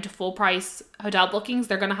high amount of full price hotel bookings,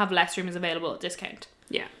 they're going to have less rooms available at discount.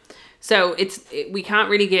 Yeah. So we can't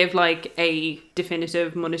really give like a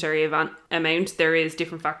definitive monetary amount. There is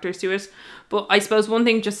different factors to it. But I suppose one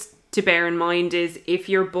thing just to bear in mind is if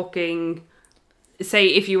you're booking, say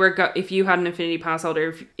if you had an Infinity Pass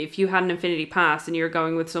holder, if you had an Infinity Pass and you're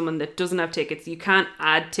going with someone that doesn't have tickets, you can't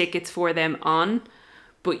add tickets for them on,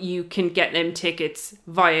 but you can get them tickets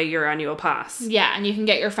via your annual pass. Yeah, and you can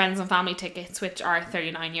get your friends and family tickets, which are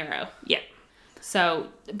 €39. Yeah. So,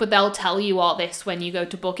 but they'll tell you all this when you go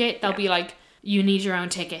to book it. They'll be like, you need your own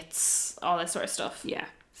tickets, all this sort of stuff. Yeah.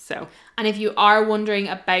 So. And if you are wondering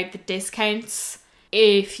about the discounts,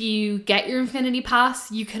 if you get your Infinity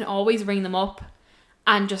Pass, you can always ring them up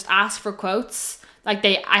and just ask for quotes. Like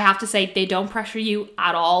I have to say, they don't pressure you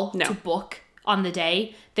at all to book on the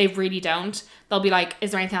day. They really don't. They'll be like,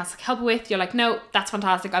 is there anything else I can help you with? You're like, no, that's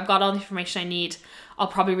fantastic. I've got all the information I need. I'll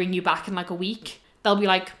probably ring you back in like a week. They'll be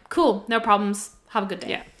like, cool, no problems. Have a good day.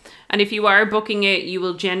 Yeah. And if you are booking it, you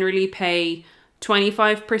will generally pay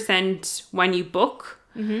 25% when you book.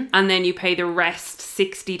 Mm-hmm. And then you pay the rest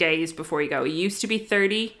 60 days before you go. It used to be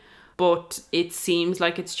 30, but it seems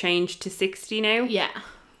like it's changed to 60 now. Yeah.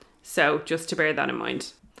 So just to bear that in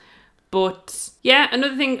mind. But yeah,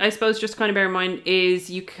 another thing I suppose just kind of bear in mind is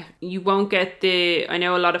you won't get I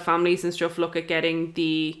know a lot of families and stuff look at getting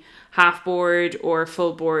the half board or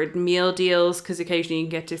full board meal deals because occasionally you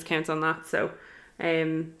can get discounts on that. So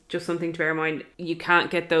just something to bear in mind. You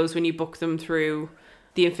can't get those when you book them through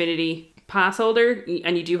the Infinity pass holder,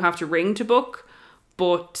 and you do have to ring to book,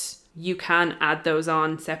 but you can add those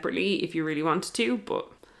on separately if you really wanted to, but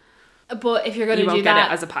if you're going to do that, you won't get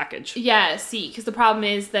it as a package. Yeah, see, because the problem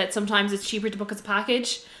is that sometimes it's cheaper to book as a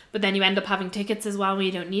package, but then you end up having tickets as well when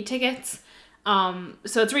you don't need tickets. So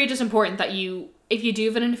it's really just important that if you do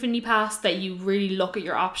have an Infinity Pass, that you really look at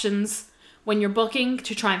your options when you're booking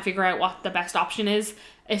to try and figure out what the best option is,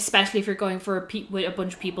 especially if you're going for with a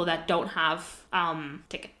bunch of people that don't have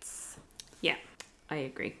tickets. Yeah, I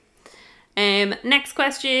agree. Next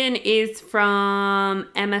question is from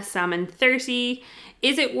Emma Salmon 30.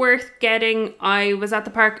 Is it worth getting? I was at the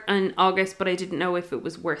park in August, but I didn't know if it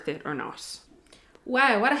was worth it or not.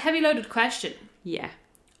 Wow, what a heavy loaded question. Yeah.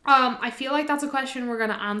 I feel like that's a question we're going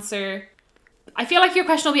to answer. I feel like your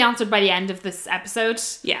question will be answered by the end of this episode.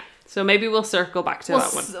 Yeah. So maybe we'll circle back to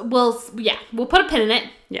that one. We'll put a pin in it.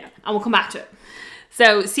 Yeah. And we'll come back to it.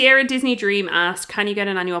 So Sierra Disney Dream asked, can you get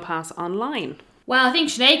an annual pass online? Well, I think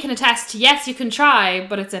Sinead can attest to yes, you can try,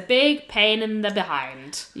 but it's a big pain in the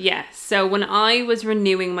behind. Yeah. So when I was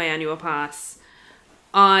renewing my annual pass,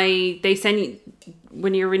 they send you,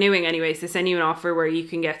 when you're renewing anyways, they send you an offer where you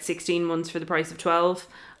can get 16 months for the price of 12,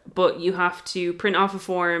 but you have to print off a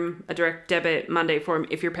form, a direct debit mandate form,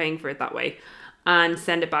 if you're paying for it that way, and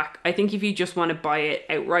send it back. I think if you just want to buy it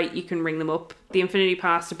outright, you can ring them up. The Infinity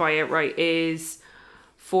Pass to buy outright is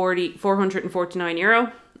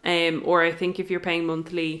 €449. Or I think if you're paying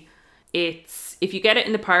monthly, it's if you get it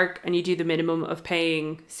in the park and you do the minimum of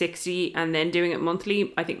paying 60 and then doing it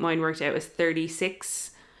monthly, I think mine worked out as €36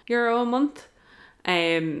 a month.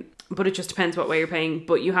 But it just depends what way you're paying.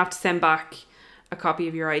 But you have to send back a copy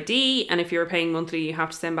of your ID, and if you're paying monthly, you have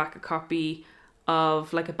to send back a copy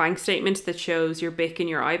of like a bank statement that shows your BIC and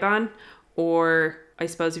your IBAN, or I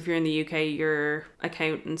suppose if you're in the UK, your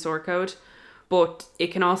account and sort code. But it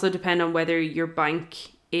can also depend on whether your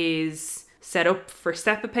bank is set up for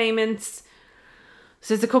SEPA payments.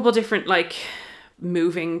 So there's a couple different like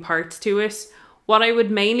moving parts to it. What I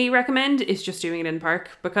would mainly recommend is just doing it in the park,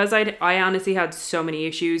 because I honestly had so many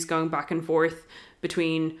issues going back and forth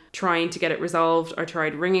between trying to get it resolved. I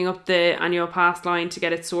tried ringing up the annual pass line to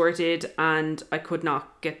get it sorted, and I could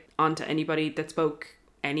not get onto anybody that spoke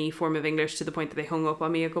any form of English, to the point that they hung up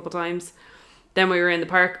on me a couple times. Then we were in the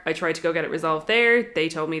park, I tried to go get it resolved there. They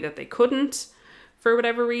told me that they couldn't for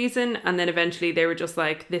whatever reason, and then eventually they were just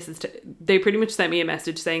like, they pretty much sent me a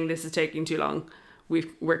message saying, this is taking too long,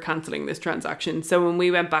 we're cancelling this transaction. So when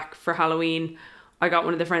we went back for Halloween, I got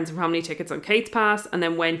one of the friends and family tickets on Kate's Pass, and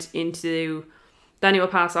then went into the annual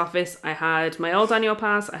pass office. I had my old annual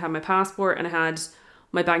pass, I had my passport, and I had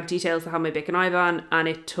my bank details, I had my BIC and IBAN, and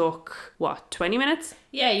it took 20 minutes?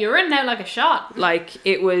 Yeah, you were in out like a shot. Like,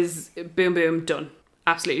 it was boom boom, done,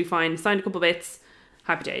 absolutely fine. Signed a couple bits,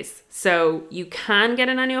 happy days. So you can get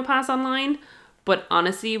an annual pass online, but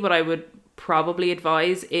honestly what I would probably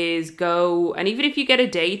advise is go, and even if you get a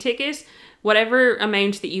day ticket, whatever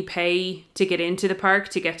amount that you pay to get into the park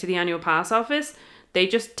to get to the annual pass office, they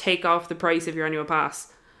just take off the price of your annual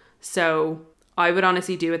pass. So I would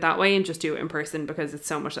honestly do it that way and just do it in person, because it's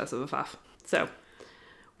so much less of a faff. So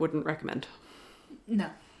wouldn't recommend. No.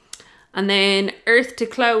 And then Earth to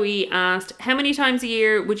Chloe asked, how many times a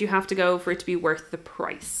year would you have to go for it to be worth the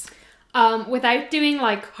price? Without doing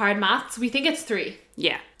like hard maths, we think it's 3.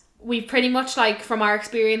 Yeah. We've pretty much, like, from our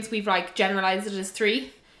experience, we've like generalized it as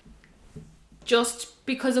 3. Just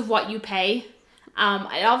because of what you pay. It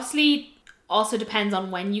obviously also depends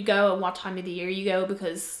on when you go and what time of the year you go,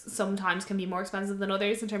 because sometimes can be more expensive than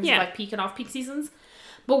others in terms of like peak and off peak seasons.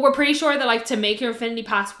 But we're pretty sure that, like, to make your Infinity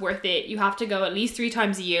Pass worth it, you have to go at least 3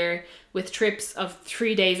 times a year with trips of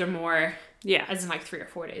 3 days or more. Yeah. As in, like, 3 or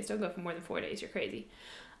 4 days. Don't go for more than 4 days. You're crazy.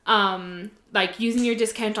 Like, using your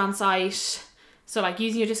discount on site. So, like,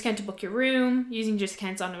 using your discount to book your room, using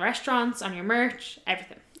discounts on the restaurants, on your merch,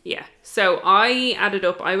 everything. Yeah. So I added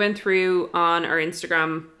up, I went through on our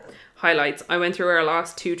Instagram highlights, I went through our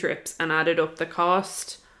last 2 trips and added up the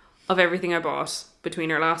cost of everything I bought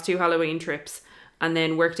between our last 2 Halloween trips, and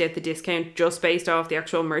then worked out the discount just based off the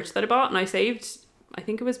actual merch that I bought, and I saved, I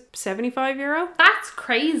think it was €75. That's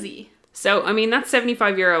crazy. So, I mean, that's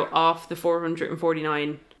 €75 off the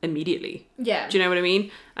 $449 immediately. Yeah. Do you know what I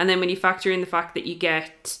mean? And then when you factor in the fact that you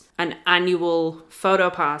get an annual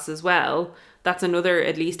photo pass as well, that's another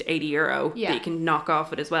at least €80 that you can knock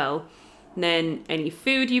off it as well. And then any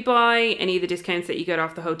food you buy, any of the discounts that you get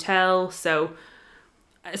off the hotel. So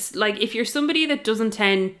like if you're somebody that doesn't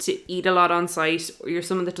tend to eat a lot on site, or you're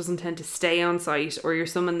someone that doesn't tend to stay on site, or you're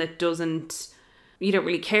someone that you don't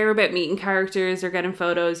really care about meeting characters or getting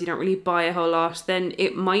photos, you don't really buy a whole lot, then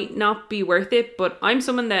it might not be worth it. But I'm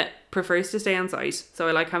someone that prefers to stay on site, so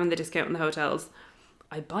I like having the discount in the hotels.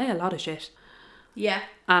 I buy a lot of shit. Yeah.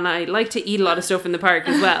 And I like to eat a lot of stuff in the park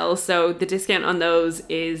as well, so the discount on those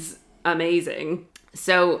is amazing.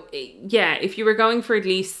 So yeah, if you were going for at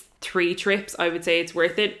least 3 trips, I would say it's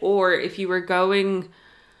worth it. Or if you were going,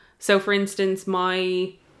 so for instance,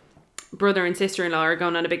 my brother and sister-in-law are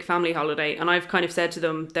going on a big family holiday, and I've kind of said to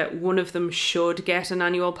them that one of them should get an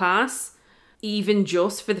annual pass, even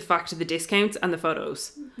just for the fact of the discounts and the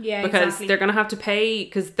photos. Yeah, because exactly. they're going to have to pay,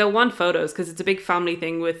 because they'll want photos, because it's a big family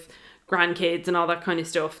thing with grandkids and all that kind of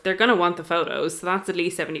stuff. They're going to want the photos, so that's at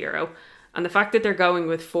least €70. And the fact that they're going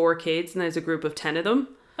with 4 kids and there's a group of 10 of them,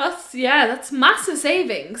 that's massive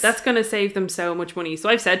savings. that's going to save them so much money. So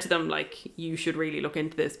I've said to them, like, you should really look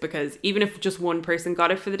into this, because even if just one person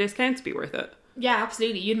got it for the discounts, it'd be worth it. Yeah,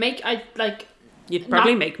 absolutely. You'd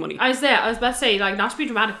Probably make money. I was about to say, like, not to be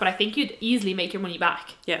dramatic, but I think you'd easily make your money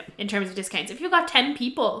back. Yeah. In terms of discounts. If you got 10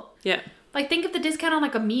 people. Yeah. Like, think of the discount on,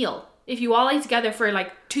 like, a meal. If you all ate together for,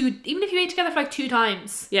 like, 2... Even if you ate together for, like, 2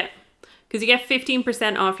 times. Yeah. Because you get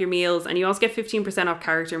 15% off your meals, and you also get 15% off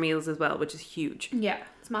character meals as well, which is huge. Yeah,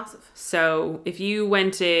 it's massive. So if you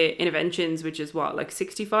went to Interventions, which is what, like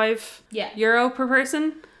 €65 per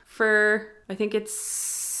person for, I think it's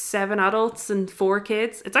 7 adults and 4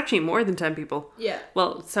 kids. It's actually more than 10 people. Yeah.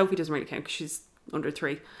 Well, Sophie doesn't really count because she's under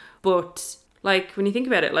 3. But like when you think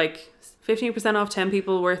about it, like 15% off 10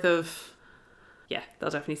 people worth of, yeah, they'll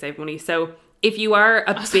definitely save money. So if you are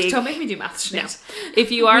don't make me do maths. No.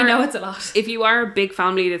 If you are, we know it's a lot. If you are a big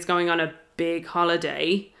family that's going on a big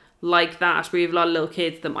holiday like that, where you have a lot of little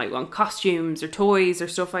kids that might want costumes or toys or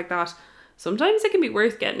stuff like that, sometimes it can be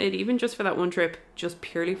worth getting it, even just for that one trip, just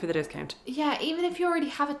purely for the discount. Yeah, even if you already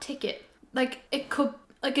have a ticket, like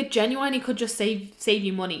it genuinely could just save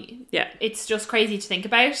you money. Yeah. It's just crazy to think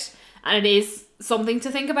about, and it is something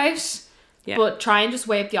to think about. Yeah. But try and just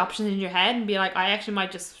weigh up the options in your head and be like, I actually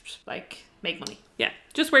might just like make money. Yeah,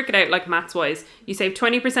 just work it out like maths wise. You save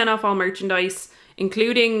 20% off all merchandise,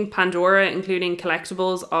 including Pandora, including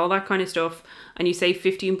collectibles, all that kind of stuff, and you save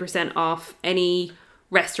 15% off any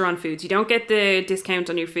restaurant foods. You don't get the discount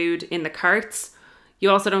on your food in the carts. You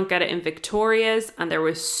also don't get it in Victoria's, and there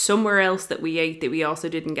was somewhere else that we ate that we also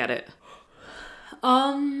didn't get it.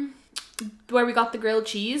 Where we got the grilled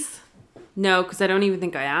cheese? No, because I don't even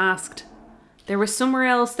think I asked. There was somewhere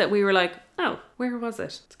else that we were like, oh, where was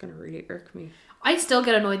it? It's going to really irk me. I still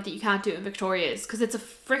get annoyed that you can't do it in Victoria's, because it's a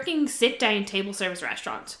freaking sit-down table service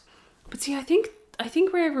restaurant. But see, I think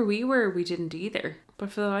wherever we were, we didn't either.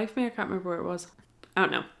 But for the life of me, I can't remember where it was. I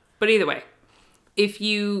don't know. But either way,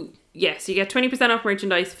 you get 20% off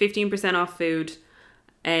merchandise, 15% off food,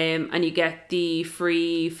 and you get the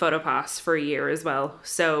free photo pass for a year as well.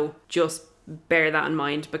 So just bear that in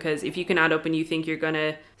mind, because if you can add up and you think you're going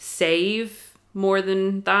to save more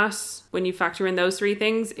than that when you factor in those 3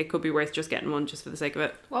 things, it could be worth just getting one just for the sake of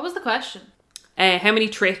it. What was the question? How many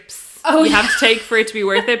trips you have to take for it to be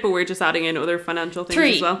worth it, but we're just adding in other financial things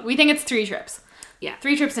 3. as well. We think it's 3 trips. Yeah.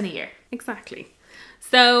 3 trips in a year. Exactly.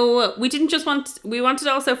 So we wanted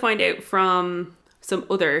to also find out from some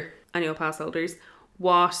other annual pass holders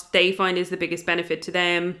what they find is the biggest benefit to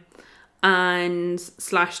them, and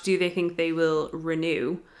 / do they think they will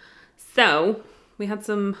renew. So we had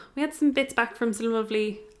some bits back from some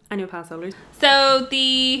lovely annual pass holders. So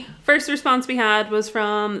the first response we had was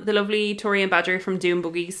from the lovely Tori and Badger from Doom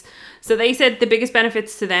Buggies. So they said the biggest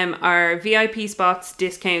benefits to them are VIP spots,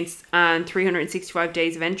 discounts, and 365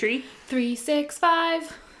 days of entry.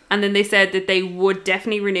 365. And then they said that they would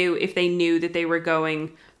definitely renew if they knew that they were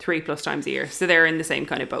going 3+ times a year. So they're in the same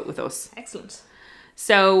kind of boat with us. Excellent.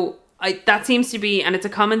 So that seems to be, and it's a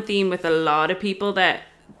common theme with a lot of people, that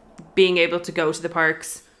being able to go to the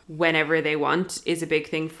parks whenever they want is a big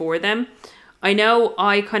thing for them. I know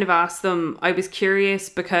I kind of asked them, I was curious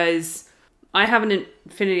because I have an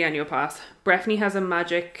Infinity annual pass. Breffney has a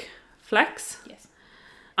Magic Flex. Yes.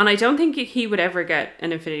 And I don't think he would ever get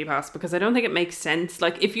an Infinity Pass, because I don't think it makes sense.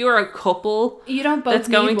 Like, if you're a couple you don't both that's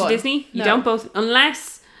going need to one. Disney, you No. don't both,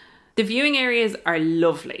 unless the viewing areas are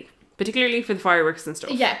lovely, particularly for the fireworks and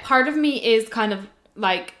stuff. Yeah, part of me is kind of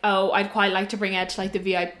like, oh, I'd quite like to bring out like the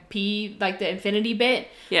VIP, like the Infinity bit.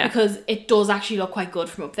 Yeah. Because it does actually look quite good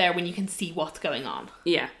from up there when you can see what's going on.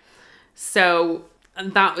 Yeah. So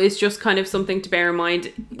And that is just kind of something to bear in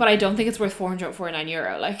mind. But I don't think it's worth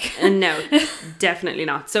 €449. Like, And no, definitely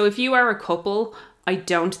not. So if you are a couple, I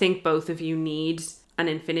don't think both of you need an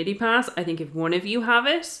Infinity Pass. I think if one of you have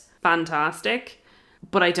it, fantastic.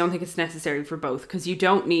 But I don't think it's necessary for both, because you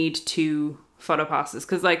don't need 2 photo passes.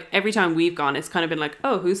 Because like every time we've gone, it's kind of been like,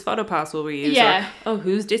 oh, whose photo pass will we use? Yeah. Or, oh,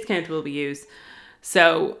 whose discount will we use?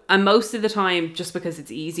 So, and most of the time, just because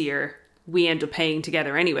it's easier, we end up paying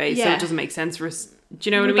together anyway. So Yeah. it doesn't make sense for us. Do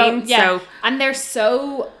you know what I mean? Yeah. So, And they're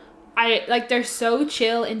so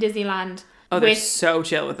chill in Disneyland. oh, they're with so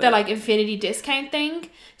chill with the it. like infinity discount thing.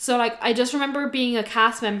 So like I just remember being a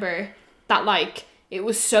cast member that like it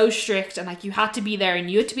was so strict and like you had to be there and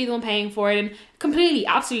you had to be the one paying for it, and completely,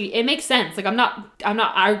 absolutely, it makes sense. Like I'm not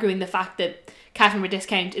arguing the fact that cast member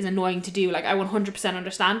discount is annoying to do. Like I 100%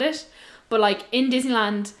 understand it. But like in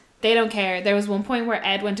Disneyland, they don't care. There was one point where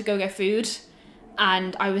Ed went to go get food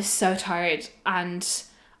and I was so tired and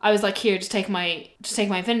I was like, here, just take my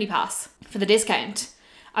Infinity Pass for the discount.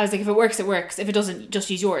 I was like, if it works, it works. If it doesn't, just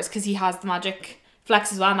use yours, because he has the magic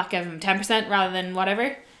flex as well, and that gave him 10% rather than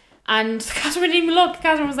whatever. And Catherine didn't even look.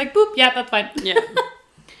 Catherine was like, boop, yeah, that's fine. Yeah.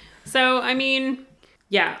 So, I mean,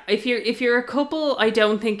 yeah, if you're a couple, I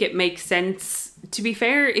don't think it makes sense. To be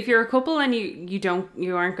fair, if you're a couple and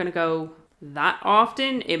you aren't going to go that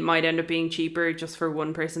often, it might end up being cheaper just for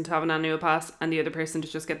one person to have an annual pass and the other person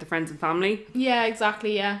to just get the friends and family. Yeah,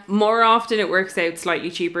 exactly, yeah. More often it works out slightly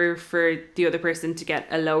cheaper for the other person to get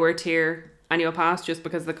a lower tier annual pass just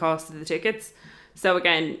because of the cost of the tickets. So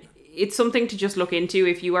again, it's something to just look into.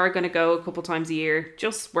 If you are going to go a couple times a year,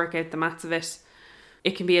 just work out the maths of it.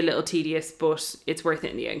 It can be a little tedious, but it's worth it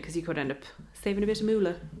in the end because you could end up saving a bit of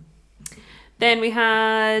moolah. Then we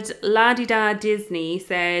had La-di-da Disney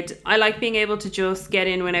said, I like being able to just get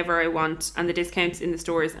in whenever I want, and the discounts in the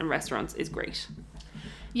stores and restaurants is great.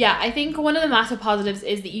 Yeah, I think one of the massive positives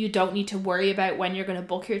is that you don't need to worry about when you're going to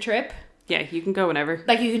book your trip. Yeah, you can go whenever.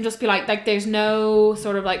 Like, you can just be like there's no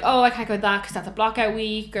sort of like, oh, I can't go with that because that's a blockout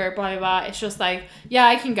week or blah, blah, blah. It's just like, yeah,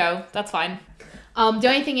 I can go. That's fine. The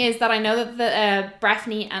only thing is that I know that the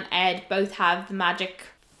Breffney and Ed both have the Magic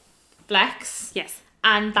Flex. Yes.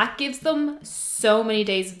 And that gives them so many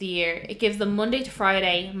days of the year. It gives them Monday to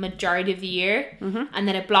Friday, majority of the year. Mm-hmm. And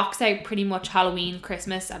then it blocks out pretty much Halloween,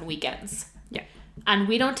 Christmas, and weekends. Yeah. And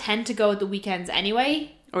we don't tend to go at the weekends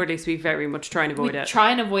anyway. Or at least we very much try and avoid it. Try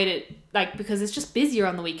and avoid it, like, because it's just busier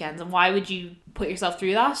on the weekends. And why would you put yourself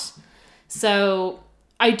through that? So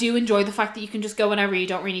I do enjoy the fact that you can just go whenever. You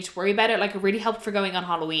don't really need to worry about it. Like, it really helped for going on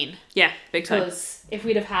Halloween. Yeah, big time. Because if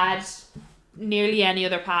we'd have had nearly any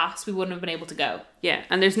other pass, we wouldn't have been able to go. Yeah,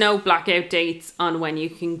 and there's no blackout dates on when you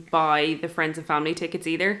can buy the friends and family tickets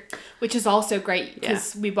either. Which is also great,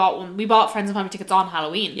 because we bought friends and family tickets on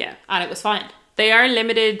Halloween. Yeah. And it was fine. They are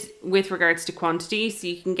limited with regards to quantity, so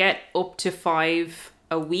you can get up to 5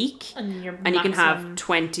 a week, and you can have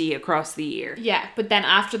 20 across the year. Yeah, but then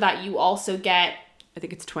after that you also get, I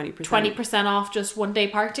think it's 20%. 20% off just one day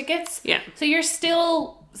park tickets. Yeah. So you're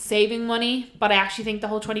still saving money, but I actually think the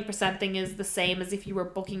whole 20% thing is the same as if you were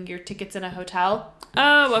booking your tickets in a hotel.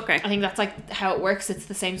 Oh, okay. I think that's like how it works. It's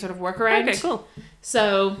the same sort of workaround. Okay, cool.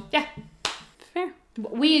 So, yeah. Fair.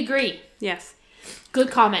 We agree. Yes. Good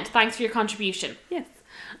comment. Thanks for your contribution. Yes.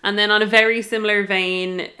 And then on a very similar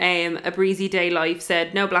vein, A Breezy Day Life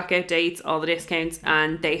said no blackout dates, all the discounts,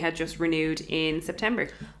 and they had just renewed in September.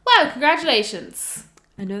 Wow, congratulations.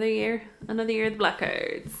 Another year of the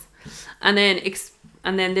blackouts. And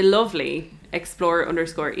then the lovely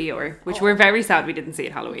Explorer_Eeyore, which we're very sad we didn't see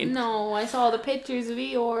at Halloween. No, I saw the pictures of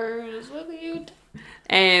Eeyore. It was so cute.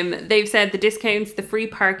 They've said the discounts, the free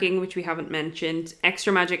parking, which we haven't mentioned,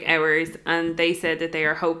 extra magic hours, and they said that they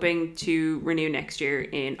are hoping to renew next year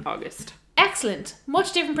in August. Excellent.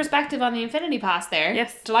 Much different perspective on the Infinity Pass there.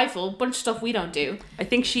 Yes. Delightful. Bunch of stuff we don't do. I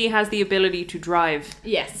think she has the ability to drive.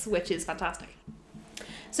 Yes, which is fantastic.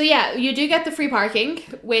 So yeah, you do get the free parking,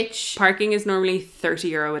 which... Parking is normally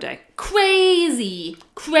 €30 a day. Crazy.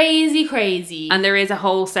 And there is a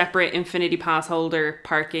whole separate Infinity Pass holder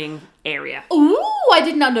parking area. Ooh, I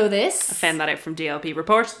did not know this. I found that out from DLP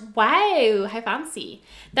Report. Wow, how fancy.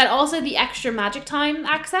 Then also the extra magic time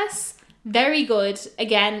access. Very good.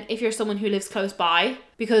 Again, if you're someone who lives close by,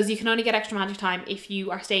 because you can only get extra magic time if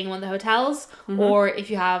you are staying in one of the hotels or if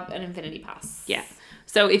you have an Infinity Pass. Yeah.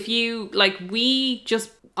 So if you,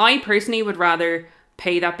 I personally would rather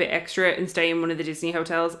pay that bit extra and stay in one of the Disney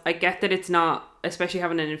hotels. I get that it's not, especially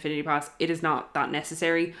having an Infinity Pass, it is not that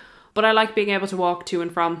necessary. But I like being able to walk to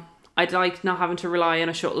and from. I'd like not having to rely on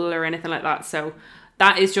a shuttle or anything like that. So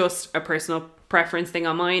that is just a personal preference thing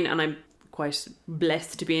on mine. And I'm quite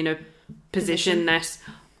blessed to be in a position that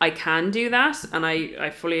I can do that, and I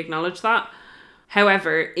fully acknowledge that.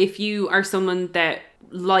 However, if you are someone that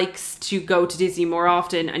likes to go to Disney more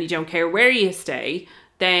often and you don't care where you stay,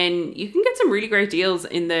 then you can get some really great deals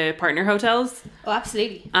in the partner hotels. Oh,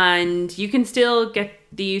 absolutely. And you can still get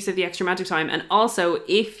the use of the extra magic time. And also,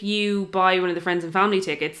 if you buy one of the friends and family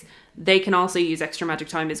tickets, they can also use extra magic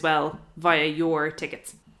time as well via your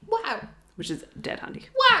tickets. Wow. Which is dead handy.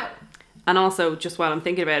 Wow. And also, just while I'm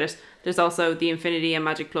thinking about it, there's also the Infinity and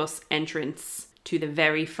Magic Plus entrance to the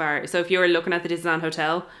very far. So if you're looking at the Disneyland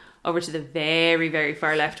Hotel, over to the very, very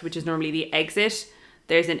far left, which is normally the exit,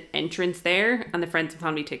 there's an entrance there, and the friends and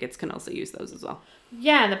family tickets can also use those as well.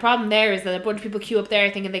 Yeah, and the problem there is that a bunch of people queue up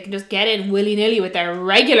there thinking they can just get in willy-nilly with their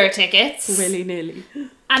regular tickets. Willy-nilly.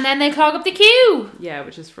 And then they clog up the queue. Yeah,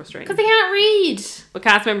 which is frustrating. Because they can't read. But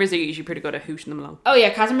cast members are usually pretty good at hooshing them along. Oh yeah,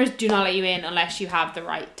 cast members do not let you in unless you have the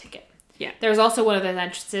right ticket. Yeah. There's also one of those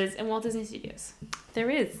entrances in Walt Disney Studios. There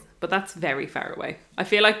is, but that's very far away. I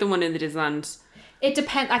feel like the one in the Disneyland... It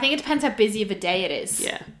depends. I think it depends how busy of a day it is.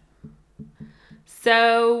 Yeah.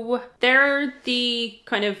 So there are the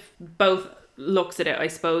kind of both looks at it, I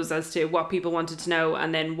suppose, as to what people wanted to know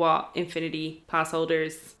and then what Infinity Pass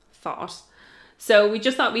holders thought. So we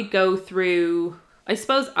just thought we'd go through, I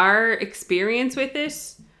suppose, our experience with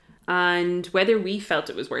it and whether we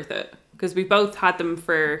felt it was worth it. Because we both had them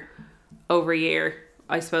for over a year.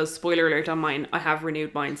 I suppose, spoiler alert on mine, I have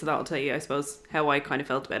renewed mine, so that'll tell you, I suppose, how I kind of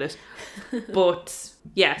felt about it. But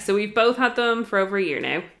yeah, so we've both had them for over a year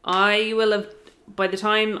now. I will have, by the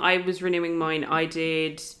time I was renewing mine, I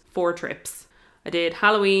did 4 trips. I did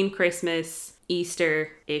Halloween, Christmas,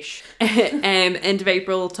 Easter-ish, end of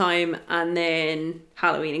April time, and then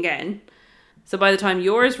Halloween again. So by the time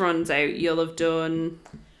yours runs out, you'll have done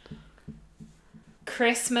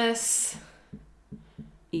Christmas,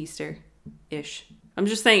 Easter-ish. I'm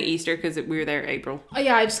just saying Easter because we were there April. Oh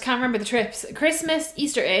yeah, I just can't remember the trips. Christmas,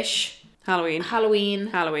 Easter-ish, Halloween,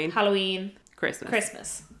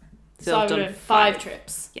 Christmas. So So I've I've done done 5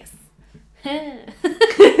 trips. Yes.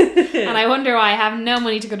 And I wonder why I have no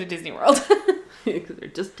money to go to Disney World. Because we're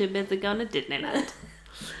just too busy going to Disneyland.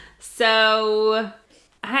 So,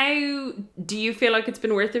 how do you feel like it's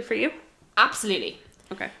been worth it for you? Absolutely.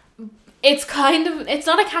 Okay. It's kind of, it's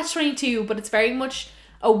not a catch-22, but it's very much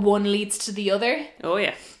a one leads to the other. Oh,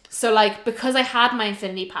 yeah. So like, because I had my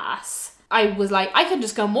Infinity Pass, I was like, I can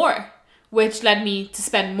just go more, which led me to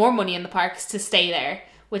spend more money in the parks to stay there,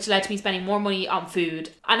 which led to me spending more money on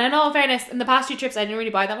food. And in all fairness, in the past 2 trips, I didn't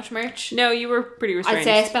really buy that much merch. No, you were pretty restrained. I'd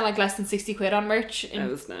say I spent like less than 60 quid on merch, That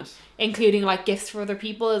was not. including like gifts for other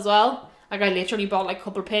people as well. Like I literally bought like a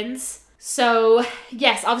couple of pins. So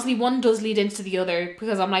yes, obviously one does lead into the other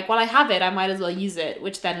because I'm like, well, I have it, I might as well use it,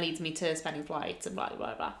 which then leads me to spending flights and blah,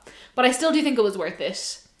 blah, blah. But I still do think it was worth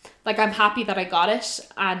it. Like I'm happy that I got it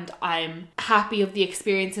and I'm happy of the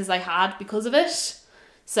experiences I had because of it.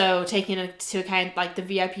 So taking into account like the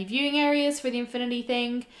VIP viewing areas for the Infinity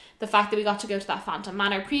thing, the fact that we got to go to that Phantom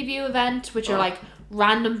Manor preview event, which are like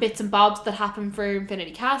random bits and bobs that happen for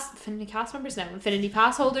Infinity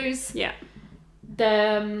Pass holders. Yeah.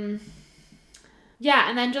 Yeah,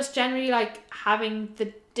 and then just generally like having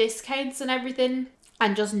the discounts and everything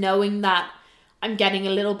and just knowing that I'm getting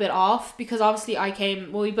a little bit off because obviously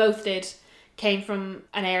we both came from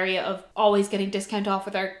an area of always getting discount off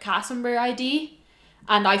with our cast member ID,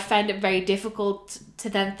 and I found it very difficult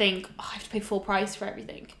to then think, oh, I have to pay full price for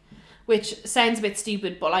everything, which sounds a bit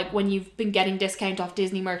stupid, but like when you've been getting discount off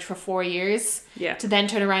Disney merch for 4 years, Yeah. to then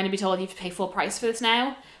turn around and be told you have to pay full price for this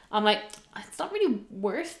now, I'm like, it's not really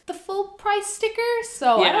worth the full price sticker,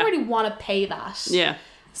 so I don't really want to pay that. Yeah.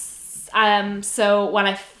 So when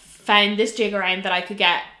I found this jig around that I could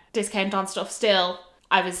get discount on stuff still,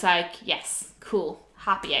 I was like, yes, cool,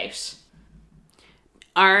 happy out.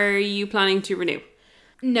 Are you planning to renew?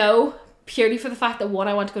 No, purely for the fact that one,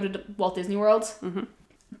 I want to go to Walt Disney World. Mm-hmm.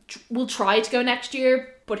 We'll try to go next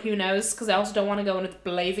year, but who knows, because I also don't want to go when it's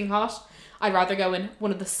blazing hot. I'd rather go in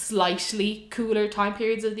one of the slightly cooler time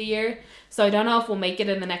periods of the year. So I don't know if we'll make it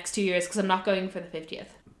in the next 2 years because I'm not going for the 50th.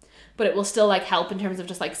 But it will still like help in terms of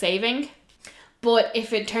just like saving. But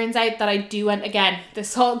if it turns out that I do, and again,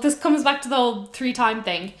 this comes back to the whole 3-time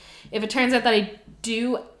thing. If it turns out that I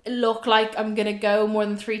do look like I'm going to go more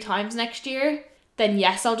than 3 times next year, then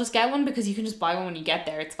yes, I'll just get one because you can just buy one when you get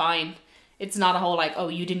there. It's fine. It's not a whole like, oh,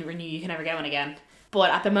 you didn't renew, you can never get one again.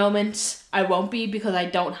 But at the moment, I won't be because I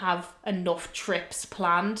don't have enough trips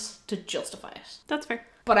planned to justify it. That's fair.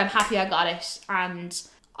 But I'm happy I got it, and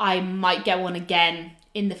I might get one again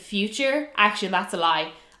in the future. Actually, that's a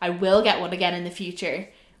lie. I will get one again in the future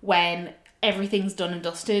when everything's done and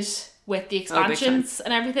dusted with the expansions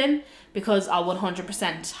and everything, because I'll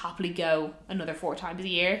 100% happily go another 4 times a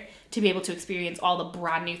year to be able to experience all the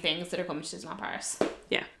brand new things that are coming to Disneyland Paris.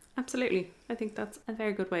 Yeah, absolutely. I think that's a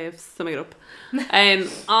very good way of summing it up.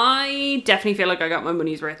 I definitely feel like I got my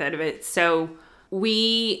money's worth out of it. So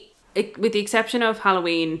with the exception of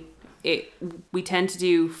Halloween, we tend to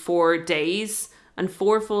do 4 days, and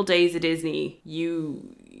 4 full days of Disney.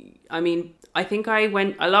 I think I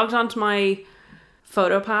logged onto my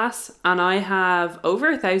PhotoPass and I have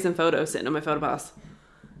over 1,000 photos sitting on my PhotoPass.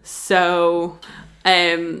 So, I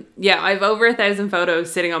have over 1,000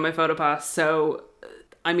 photos sitting on my PhotoPass. So,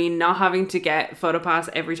 not having to get PhotoPass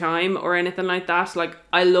every time or anything like that. Like,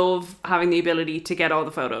 I love having the ability to get all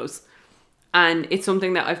the photos. And it's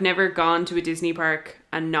something that I've never gone to a Disney park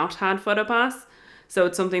and not had PhotoPass. So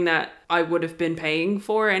it's something that I would have been paying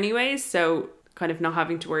for anyways. So kind of not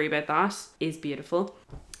having to worry about that is beautiful.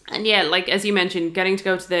 And yeah, like as you mentioned, getting to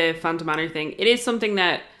go to the Phantom Manor thing, it is something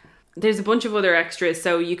that there's a bunch of other extras.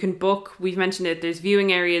 So you can book, we've mentioned it, there's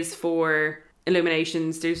viewing areas for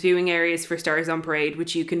Illuminations, there's viewing areas for Stars on Parade,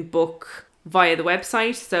 which you can book via the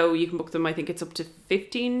website. So you can book them, I think it's up to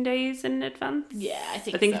 15 days in advance. Yeah, I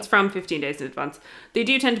think it's from 15 days in advance. They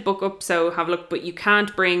do tend to book up, so have a look, but you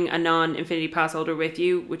can't bring a non-Infinity Pass holder with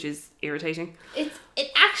you, which is irritating. It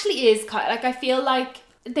actually is kind of, like, I feel like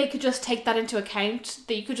they could just take that into account,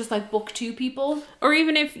 that you could just like book 2 people. Or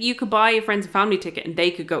even if you could buy a friends and family ticket and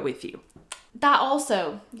they could go with you. That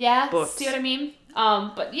also, yeah. See what I mean?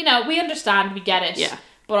 But we understand, we get it. Yeah.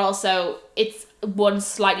 But also, it's one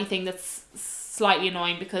slightly thing that's slightly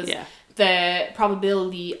annoying because the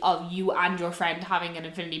probability of you and your friend having an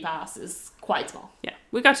Infinity Pass is quite small. Yeah,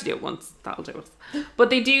 we got to do it once. That'll do it.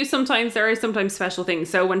 But there are sometimes special things.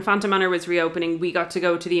 So when Phantom Manor was reopening, we got to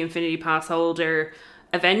go to the Infinity Pass holder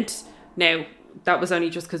event. Now, that was only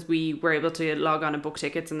just because we were able to log on and book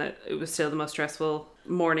tickets, and that it was still the most stressful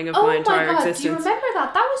morning of my entire existence. Do you remember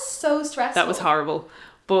that? That was so stressful. That was horrible.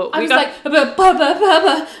 But I was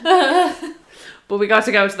but we got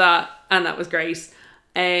to go to that, and that was great.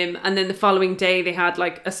 And then the following day they had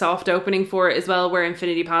like a soft opening for it as well, where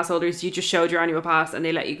Infinity Pass holders, you just showed your annual pass and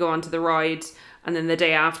they let you go onto the ride. And then the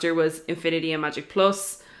day after was Infinity and Magic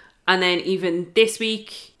Plus. And then even this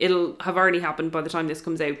week, it'll have already happened by the time this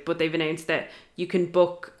comes out, but they've announced that you can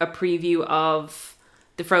book a preview of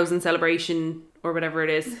the Frozen Celebration or whatever it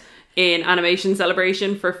is in Animation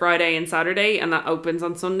Celebration for Friday and Saturday, and that opens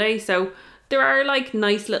on Sunday. So there are like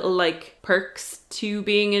nice little like perks to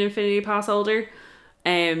being an Infinity Pass holder.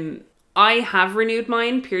 I have renewed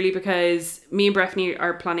mine purely because me and Breffney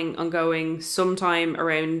are planning on going sometime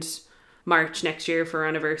around March next year for our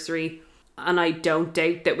anniversary. And I don't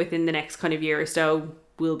doubt that within the next kind of year or so,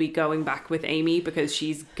 we'll be going back with Amy because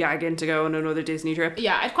she's gagging to go on another Disney trip.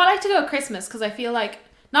 Yeah, I'd quite like to go at Christmas because I feel like,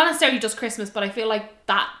 not necessarily just Christmas, but I feel like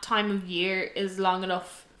that time of year is long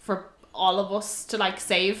enough for all of us to like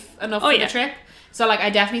save enough for the trip. So like I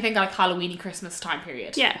definitely think like Halloween-y Christmas time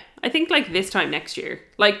period. Yeah, I think like this time next year.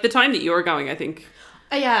 Like the time that you're going, I think.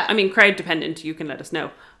 Yeah. I mean, crowd dependent, you can let us know.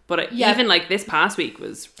 But even like this past week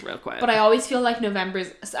was real quiet. But I always feel like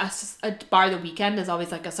November's, bar the weekend, is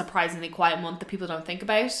always like a surprisingly quiet month that people don't think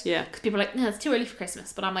about. Yeah. Because people are like, no, it's too early for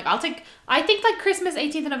Christmas. But I'm like, I think like Christmas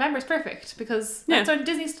 18th of November is perfect because that's when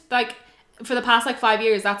Disney's like, for the past like 5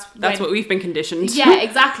 years, that's what we've been conditioned. Yeah,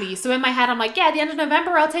 exactly. So in my head, I'm like, yeah, at the end of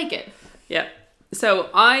November, I'll take it. Yeah. So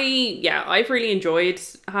I've really enjoyed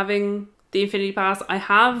having the Infinity Pass. I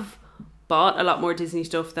have bought a lot more Disney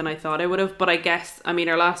stuff than I thought I would have, but I guess, I mean,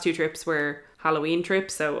 our last 2 trips were Halloween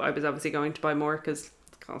trips, so I was obviously going to buy more because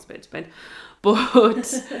it's cost a bit to spend.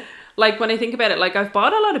 But like when I think about it, like I've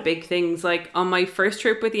bought a lot of big things. Like on my first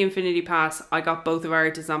trip with the Infinity Pass, I got both of our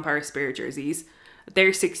Disneyland Paris Spirit jerseys.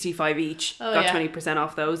 They're $65 each. Got 20%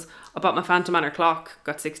 off those. I bought my Phantom Manor clock.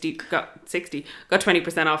 Got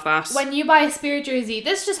 20% off that. When you buy a Spirit jersey,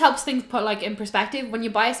 this just helps things put like in perspective. When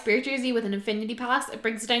you buy a Spirit jersey with an Infinity Pass, it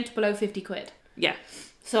brings it down to below 50 quid. Yeah.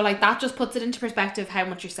 So like that just puts it into perspective how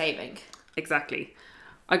much you're saving. Exactly.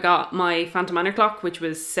 I got my Phantom Manor clock, which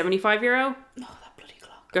was €75. Oh, that bloody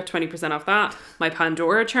clock. Got 20% off that. My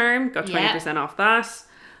Pandora charm, got 20% off that.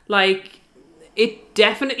 Like, it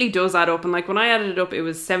definitely does add up. And like when I added it up, it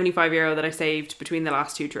was €75 that I saved between the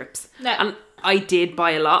last 2 trips. No. And I did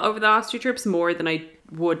buy a lot over the last 2 trips, more than I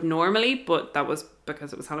would normally, but that was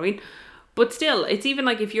because it was Halloween. But still, it's even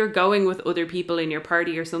like if you're going with other people in your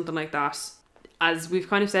party or something like that, as we've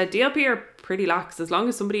kind of said, DLP are pretty lax. As long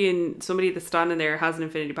as somebody that's standing there has an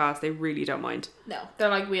Infinity Pass, they really don't mind. No, they're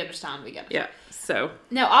like, we understand, we get it. Yeah, so.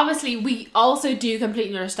 Now, obviously, we also do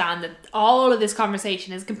completely understand that all of this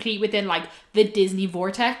conversation is complete within, like, the Disney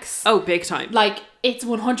vortex. Oh, big time. Like, it's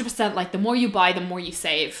 100% like, the more you buy, the more you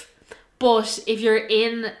save. But if you're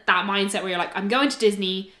in that mindset where you're like, I'm going to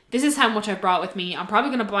Disney, this is how much I've brought with me, I'm probably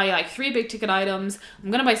going to buy like 3 big ticket items,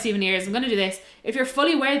 I'm going to buy souvenirs, I'm going to do this. If you're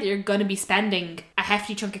fully aware that you're going to be spending a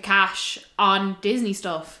hefty chunk of cash on Disney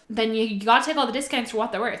stuff, then you got to take all the discounts for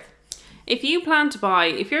what they're worth. If you're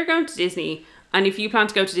going to Disney, and if you plan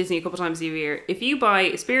to go to Disney a couple times a year, if you buy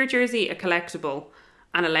a Spirit jersey, a collectible,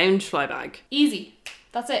 and a Loungefly bag. Easy.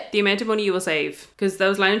 That's it. The amount of money you will save, because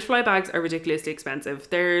those Loungefly bags are ridiculously expensive.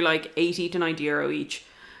 They're like 80 to 90 euro each.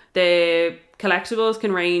 The collectibles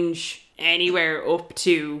can range anywhere up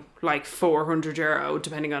to like 400 euro,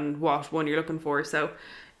 depending on what one you're looking for. So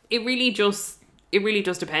it really does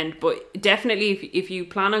depend. But definitely, if you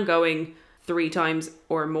plan on going 3 times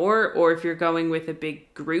or more, or if you're going with a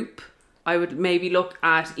big group, I would maybe look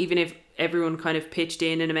at, even if everyone kind of pitched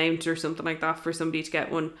in an amount or something like that for somebody to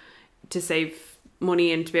get one, to save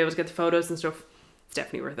money and to be able to get the photos and stuff, it's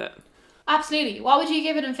definitely worth it. Absolutely. What would you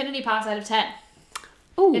give an Infinity Pass out of 10?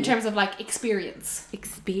 Oh, in terms of like experience.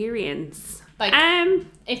 Like,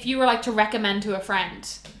 if you were like to recommend to a friend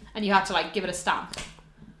and you had to like give it a stamp,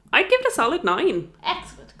 I'd give it a solid 9.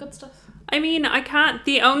 Excellent. Good stuff. I mean,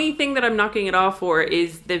 the only thing that I'm knocking it off for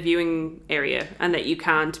is the viewing area, and that you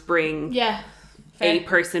can't bring a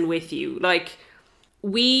person with you. Like,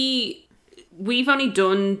 we've only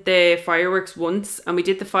done the fireworks once, and we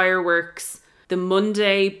did the fireworks the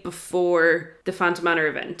Monday before the Phantom Manor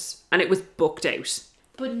event, and it was booked out.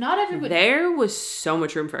 But not everybody. There was so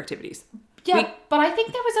much room for activities. Yeah, but I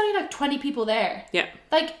think there was only like 20 people there. Yeah.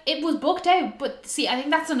 Like, it was booked out, but see, I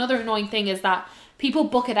think that's another annoying thing, is that people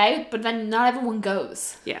book it out, but then not everyone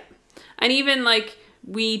goes. Yeah. And even like,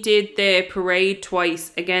 we did the parade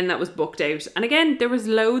twice, again, that was booked out. And again, there was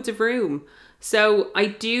loads of room. So I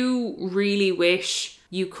do really wish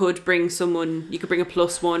you could bring someone, you could bring a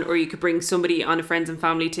 +1, or you could bring somebody on a friends and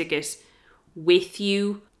family ticket with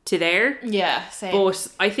you to there. Yeah, same. But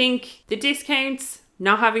I think the discounts,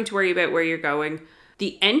 not having to worry about where you're going,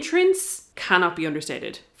 the entrance cannot be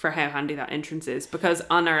understated for how handy that entrance is. Because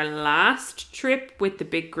on our last trip with the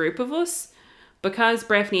big group of us, because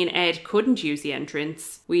Breffney and Ed couldn't use the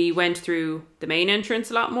entrance, we went through the main entrance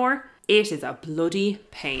a lot more. It is a bloody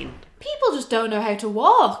pain. People just don't know how to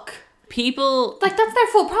walk. People... Like, that's their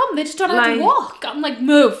full problem. They just don't know how like, to walk. I'm like,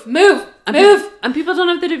 move. And people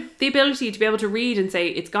don't have the ability to be able to read and say,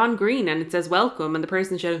 it's gone green and it says welcome, and the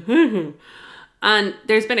person shouting, and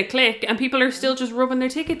there's been a click and people are still just rubbing their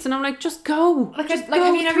tickets, and I'm like, just go. Like, just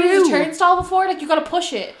have you never used a turnstile before? Like, you gotta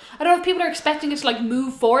push it. I don't know if people are expecting it to like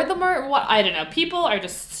move for them or what. I don't know. People are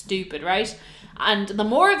just stupid, right? And the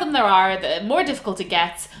more of them there are, the more difficult it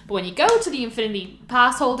gets. But when you go to the Infinity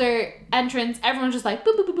Pass holder entrance, everyone's just like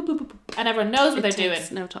boop, boop, boop, boop, boop, boop, and everyone knows what they're doing.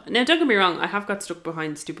 No time. Now, don't get me wrong, I have got stuck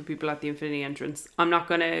behind stupid people at the Infinity entrance. I'm not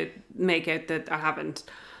going to make out that I haven't.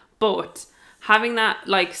 But having that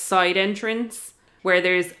like side entrance where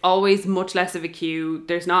there's always much less of a queue,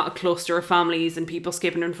 there's not a cluster of families and people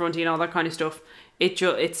skipping in front of you and all that kind of stuff,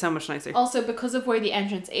 it's so much nicer. Also, because of where the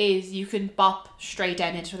entrance is, you can bop straight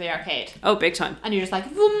down into the arcade. Oh, big time. And you're just like,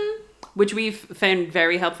 vroom. Which we've found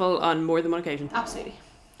very helpful on more than one occasion. Absolutely.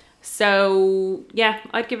 So, yeah,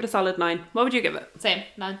 I'd give it a solid 9. What would you give it? Same,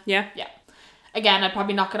 9. Yeah? Yeah. Again, I'd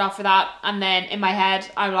probably knock it off for that. And then in my head,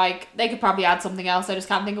 I'm like, they could probably add something else. I just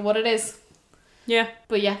can't think of what it is. Yeah.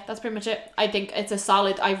 But yeah, that's pretty much it. I think it's a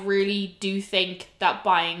solid. I really do think that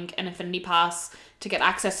buying an Infinity Pass to get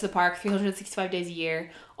access to the park 365 days a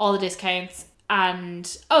year, all the discounts, and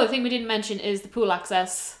the thing we didn't mention is the pool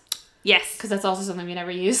access. Yes. Because that's also something we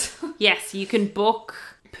never use. Yes, you can book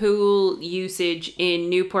pool usage in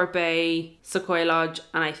Newport Bay, Sequoia Lodge,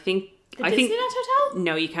 and I think... Disneyland Hotel?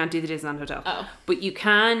 No, you can't do the Disneyland Hotel. Oh. But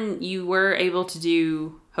you were able to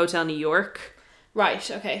do Hotel New York.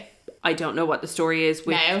 Right, okay. I don't know what the story is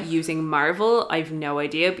with using Marvel. I've no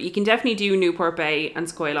idea. But you can definitely do Newport Bay and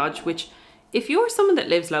Sequoia Lodge, which, if you're someone that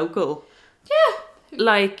lives local... Yeah.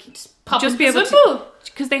 Like, just be able to...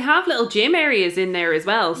 Because they have little gym areas in there as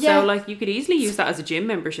well. Yeah. So, like, you could easily use that as a gym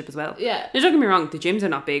membership as well. Yeah. Now, don't get me wrong, the gyms are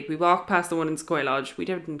not big. We walked past the one in Sequoia Lodge. We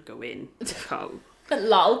didn't go in.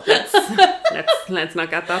 Lol. Let's not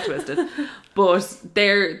get that twisted. But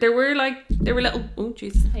there were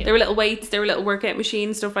little weights, there were little workout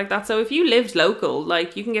machines, stuff like that. So if you lived local,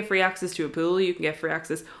 like, you can get free access to a pool, you can get free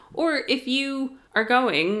access. Or if you are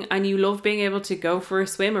going and you love being able to go for a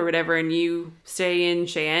swim or whatever, and you stay in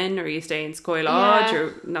Cheyenne or you stay in Scoy Lodge,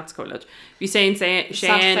 or not Scoy Lodge, if you stay in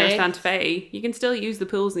Cheyenne or Santa Fe, you can still use the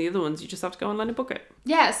pools and the other ones. You just have to go online and book it.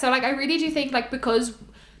 Yeah, so like I really do think, like, because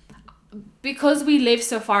we live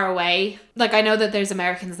so far away, like, I know that there's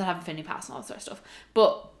Americans that have Infinity Pass and all that sort of stuff,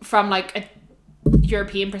 but from like a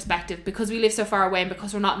European perspective, because we live so far away and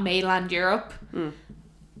because we're not mainland Europe,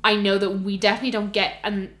 I know that we definitely don't get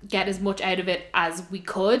as much out of it as we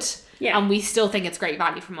could. Yeah. And we still think it's great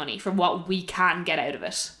value for money for what we can get out of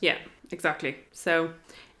it. Yeah, exactly. So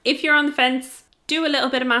if you're on the fence, do a little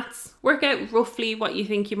bit of maths, work out roughly what you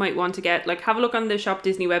think you might want to get. Like, have a look on the Shop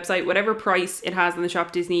Disney website, whatever price it has on the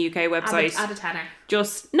Shop Disney UK website. Add a tenner.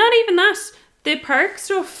 Just, not even that. The park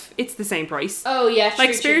stuff, it's the same price. Oh, yeah.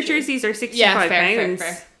 Like, Spirit jerseys are £65. Yeah, fair.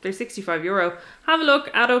 They're €65. Have a look,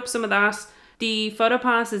 add up some of that. The photo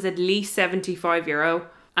pass is at least €75.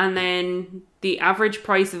 And then the average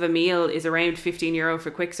price of a meal is around €15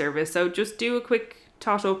 for quick service. So just do a quick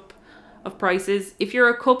tot up of prices. If you're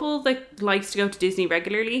a couple that likes to go to Disney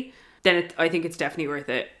regularly, then I think it's definitely worth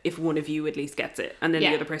it if one of you at least gets it, and then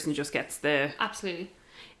the other person just gets the... Absolutely.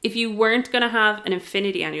 If you weren't going to have an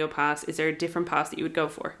Infinity annual pass, is there a different pass that you would go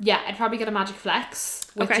for? Yeah, I'd probably get a Magic Flex,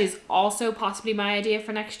 which is also possibly my idea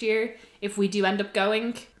for next year if we do end up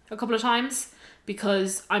going a couple of times,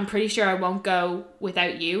 because I'm pretty sure I won't go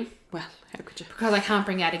without you. Well, how could you? Because I can't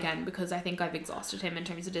bring Ed again, because I think I've exhausted him in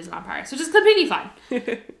terms of Disneyland Paris, which is completely fine.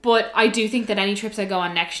 But I do think that any trips I go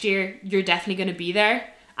on next year, you're definitely going to be there,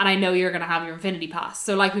 and I know you're going to have your Infinity Pass.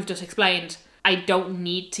 So like we've just explained, I don't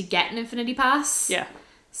need to get an Infinity Pass. Yeah.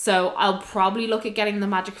 So I'll probably look at getting the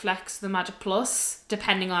Magic Flex, the Magic Plus,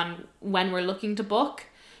 depending on when we're looking to book,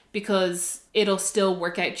 because it'll still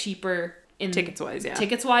work out cheaper in tickets-wise, yeah.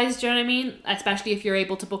 Tickets-wise, do you know what I mean? Especially if you're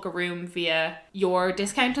able to book a room via your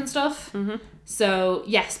discount and stuff. Mm-hmm. So,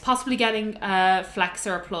 yes, possibly getting a Flex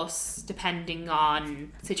or a Plus, depending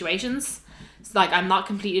on situations. So, like, I'm not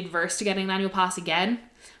completely adverse to getting an annual pass again,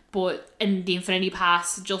 but in the Infinity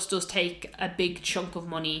Pass just does take a big chunk of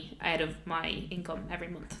money out of my income every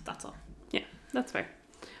month. That's all. Yeah, that's fair.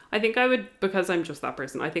 I think I would, because I'm just that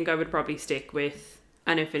person, I think I would probably stick with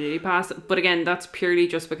an Infinity Pass. But again, that's purely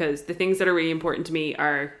just because the things that are really important to me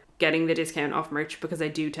are getting the discount off merch, because I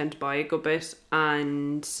do tend to buy a good bit,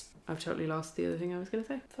 and I've totally lost the other thing I was going to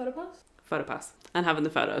say. Photo pass. And having the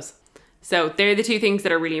photos. So they're the two things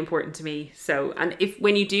that are really important to me. So, and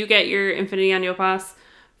when you do get your Infinity Annual Pass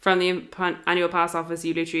from the Annual Pass office,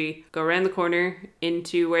 you literally go around the corner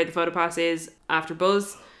into where the photo pass is after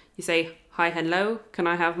Buzz. You say, "Hi, hello, can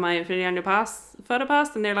I have my Infinity Annual Pass photo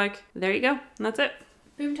pass?" And they're like, "There you go." And that's it.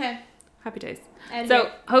 Boom time. Happy days.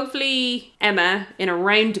 So hopefully, Emma, in a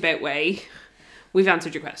roundabout way, we've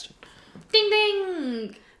answered your question. Ding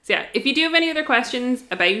ding. So yeah, if you do have any other questions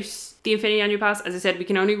about the Infinity Annual Pass, as I said, we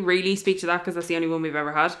can only really speak to that because that's the only one we've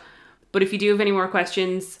ever had. But if you do have any more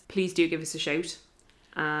questions, please do give us a shout,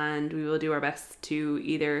 and we will do our best to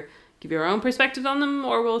either give you our own perspectives on them,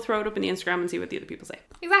 or we'll throw it up in the Instagram and see what the other people say.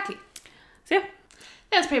 Exactly. So yeah,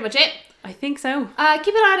 that's pretty much it. I think so. Keep an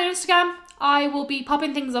eye on our Instagram. I will be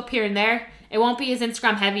popping things up here and there. It won't be as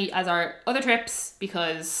Instagram heavy as our other trips,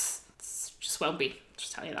 because it just won't be.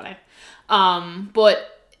 Just telling you that now.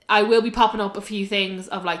 But I will be popping up a few things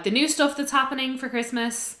of like the new stuff that's happening for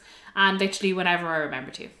Christmas, and literally whenever I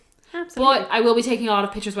remember to. Absolutely. But I will be taking a lot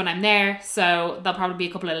of pictures when I'm there, so there'll probably be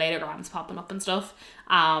a couple of later grams popping up and stuff.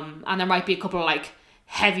 And there might be a couple of like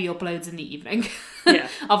heavy uploads in the evening. Yeah.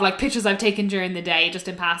 Of like pictures I've taken during the day just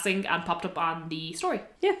in passing and popped up on the story.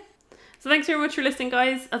 Yeah. So thanks very much for listening,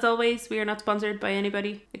 guys. As always, we are not sponsored by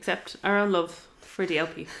anybody except our own love for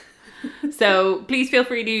DLP. So please feel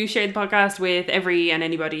free to share the podcast with every and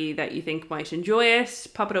anybody that you think might enjoy it.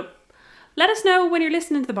 Pop it up. Let us know when you're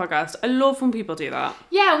listening to the podcast. I love when people do that.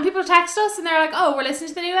 Yeah, when people text us and they're like, "Oh, we're listening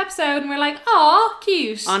to the new episode," and we're like, "Aw,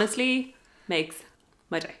 cute." Honestly, makes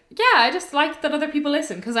my day. Yeah, I just like that other people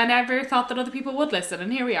listen, because I never thought that other people would listen,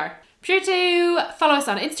 and here we are. Be sure to follow us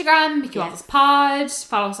on Instagram, Mickey Waffles Pod.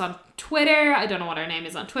 Follow us on Twitter. I don't know what our name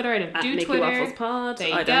is on Twitter. I don't do Mickey Twitter. Waffles Pod. There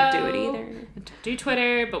you I go. don't do it either. I don't do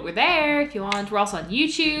Twitter, but we're there if you want. We're also on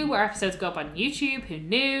YouTube. Our episodes go up on YouTube. Who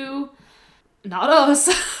knew? Not us.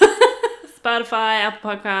 Spotify, Apple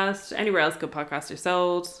Podcasts, anywhere else good podcasts are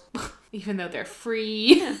sold. Even though they're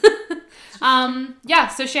free. Yeah,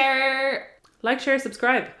 so share. Like, share,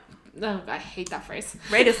 subscribe. Oh, I hate that phrase.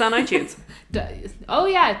 Rate us on iTunes. Oh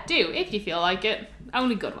yeah, do if you feel like it.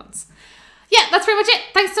 Only good ones. Yeah, that's pretty much it.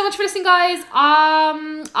 Thanks so much for listening, guys.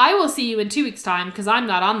 I will see you in 2 weeks' time because I'm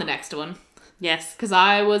not on the next one. Yes. Because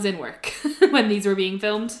I was in work when these were being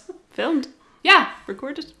filmed. Filmed. Yeah.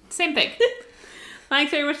 Recorded. Same thing.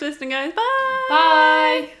 Thanks very much for listening, guys. Bye.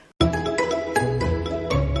 Bye.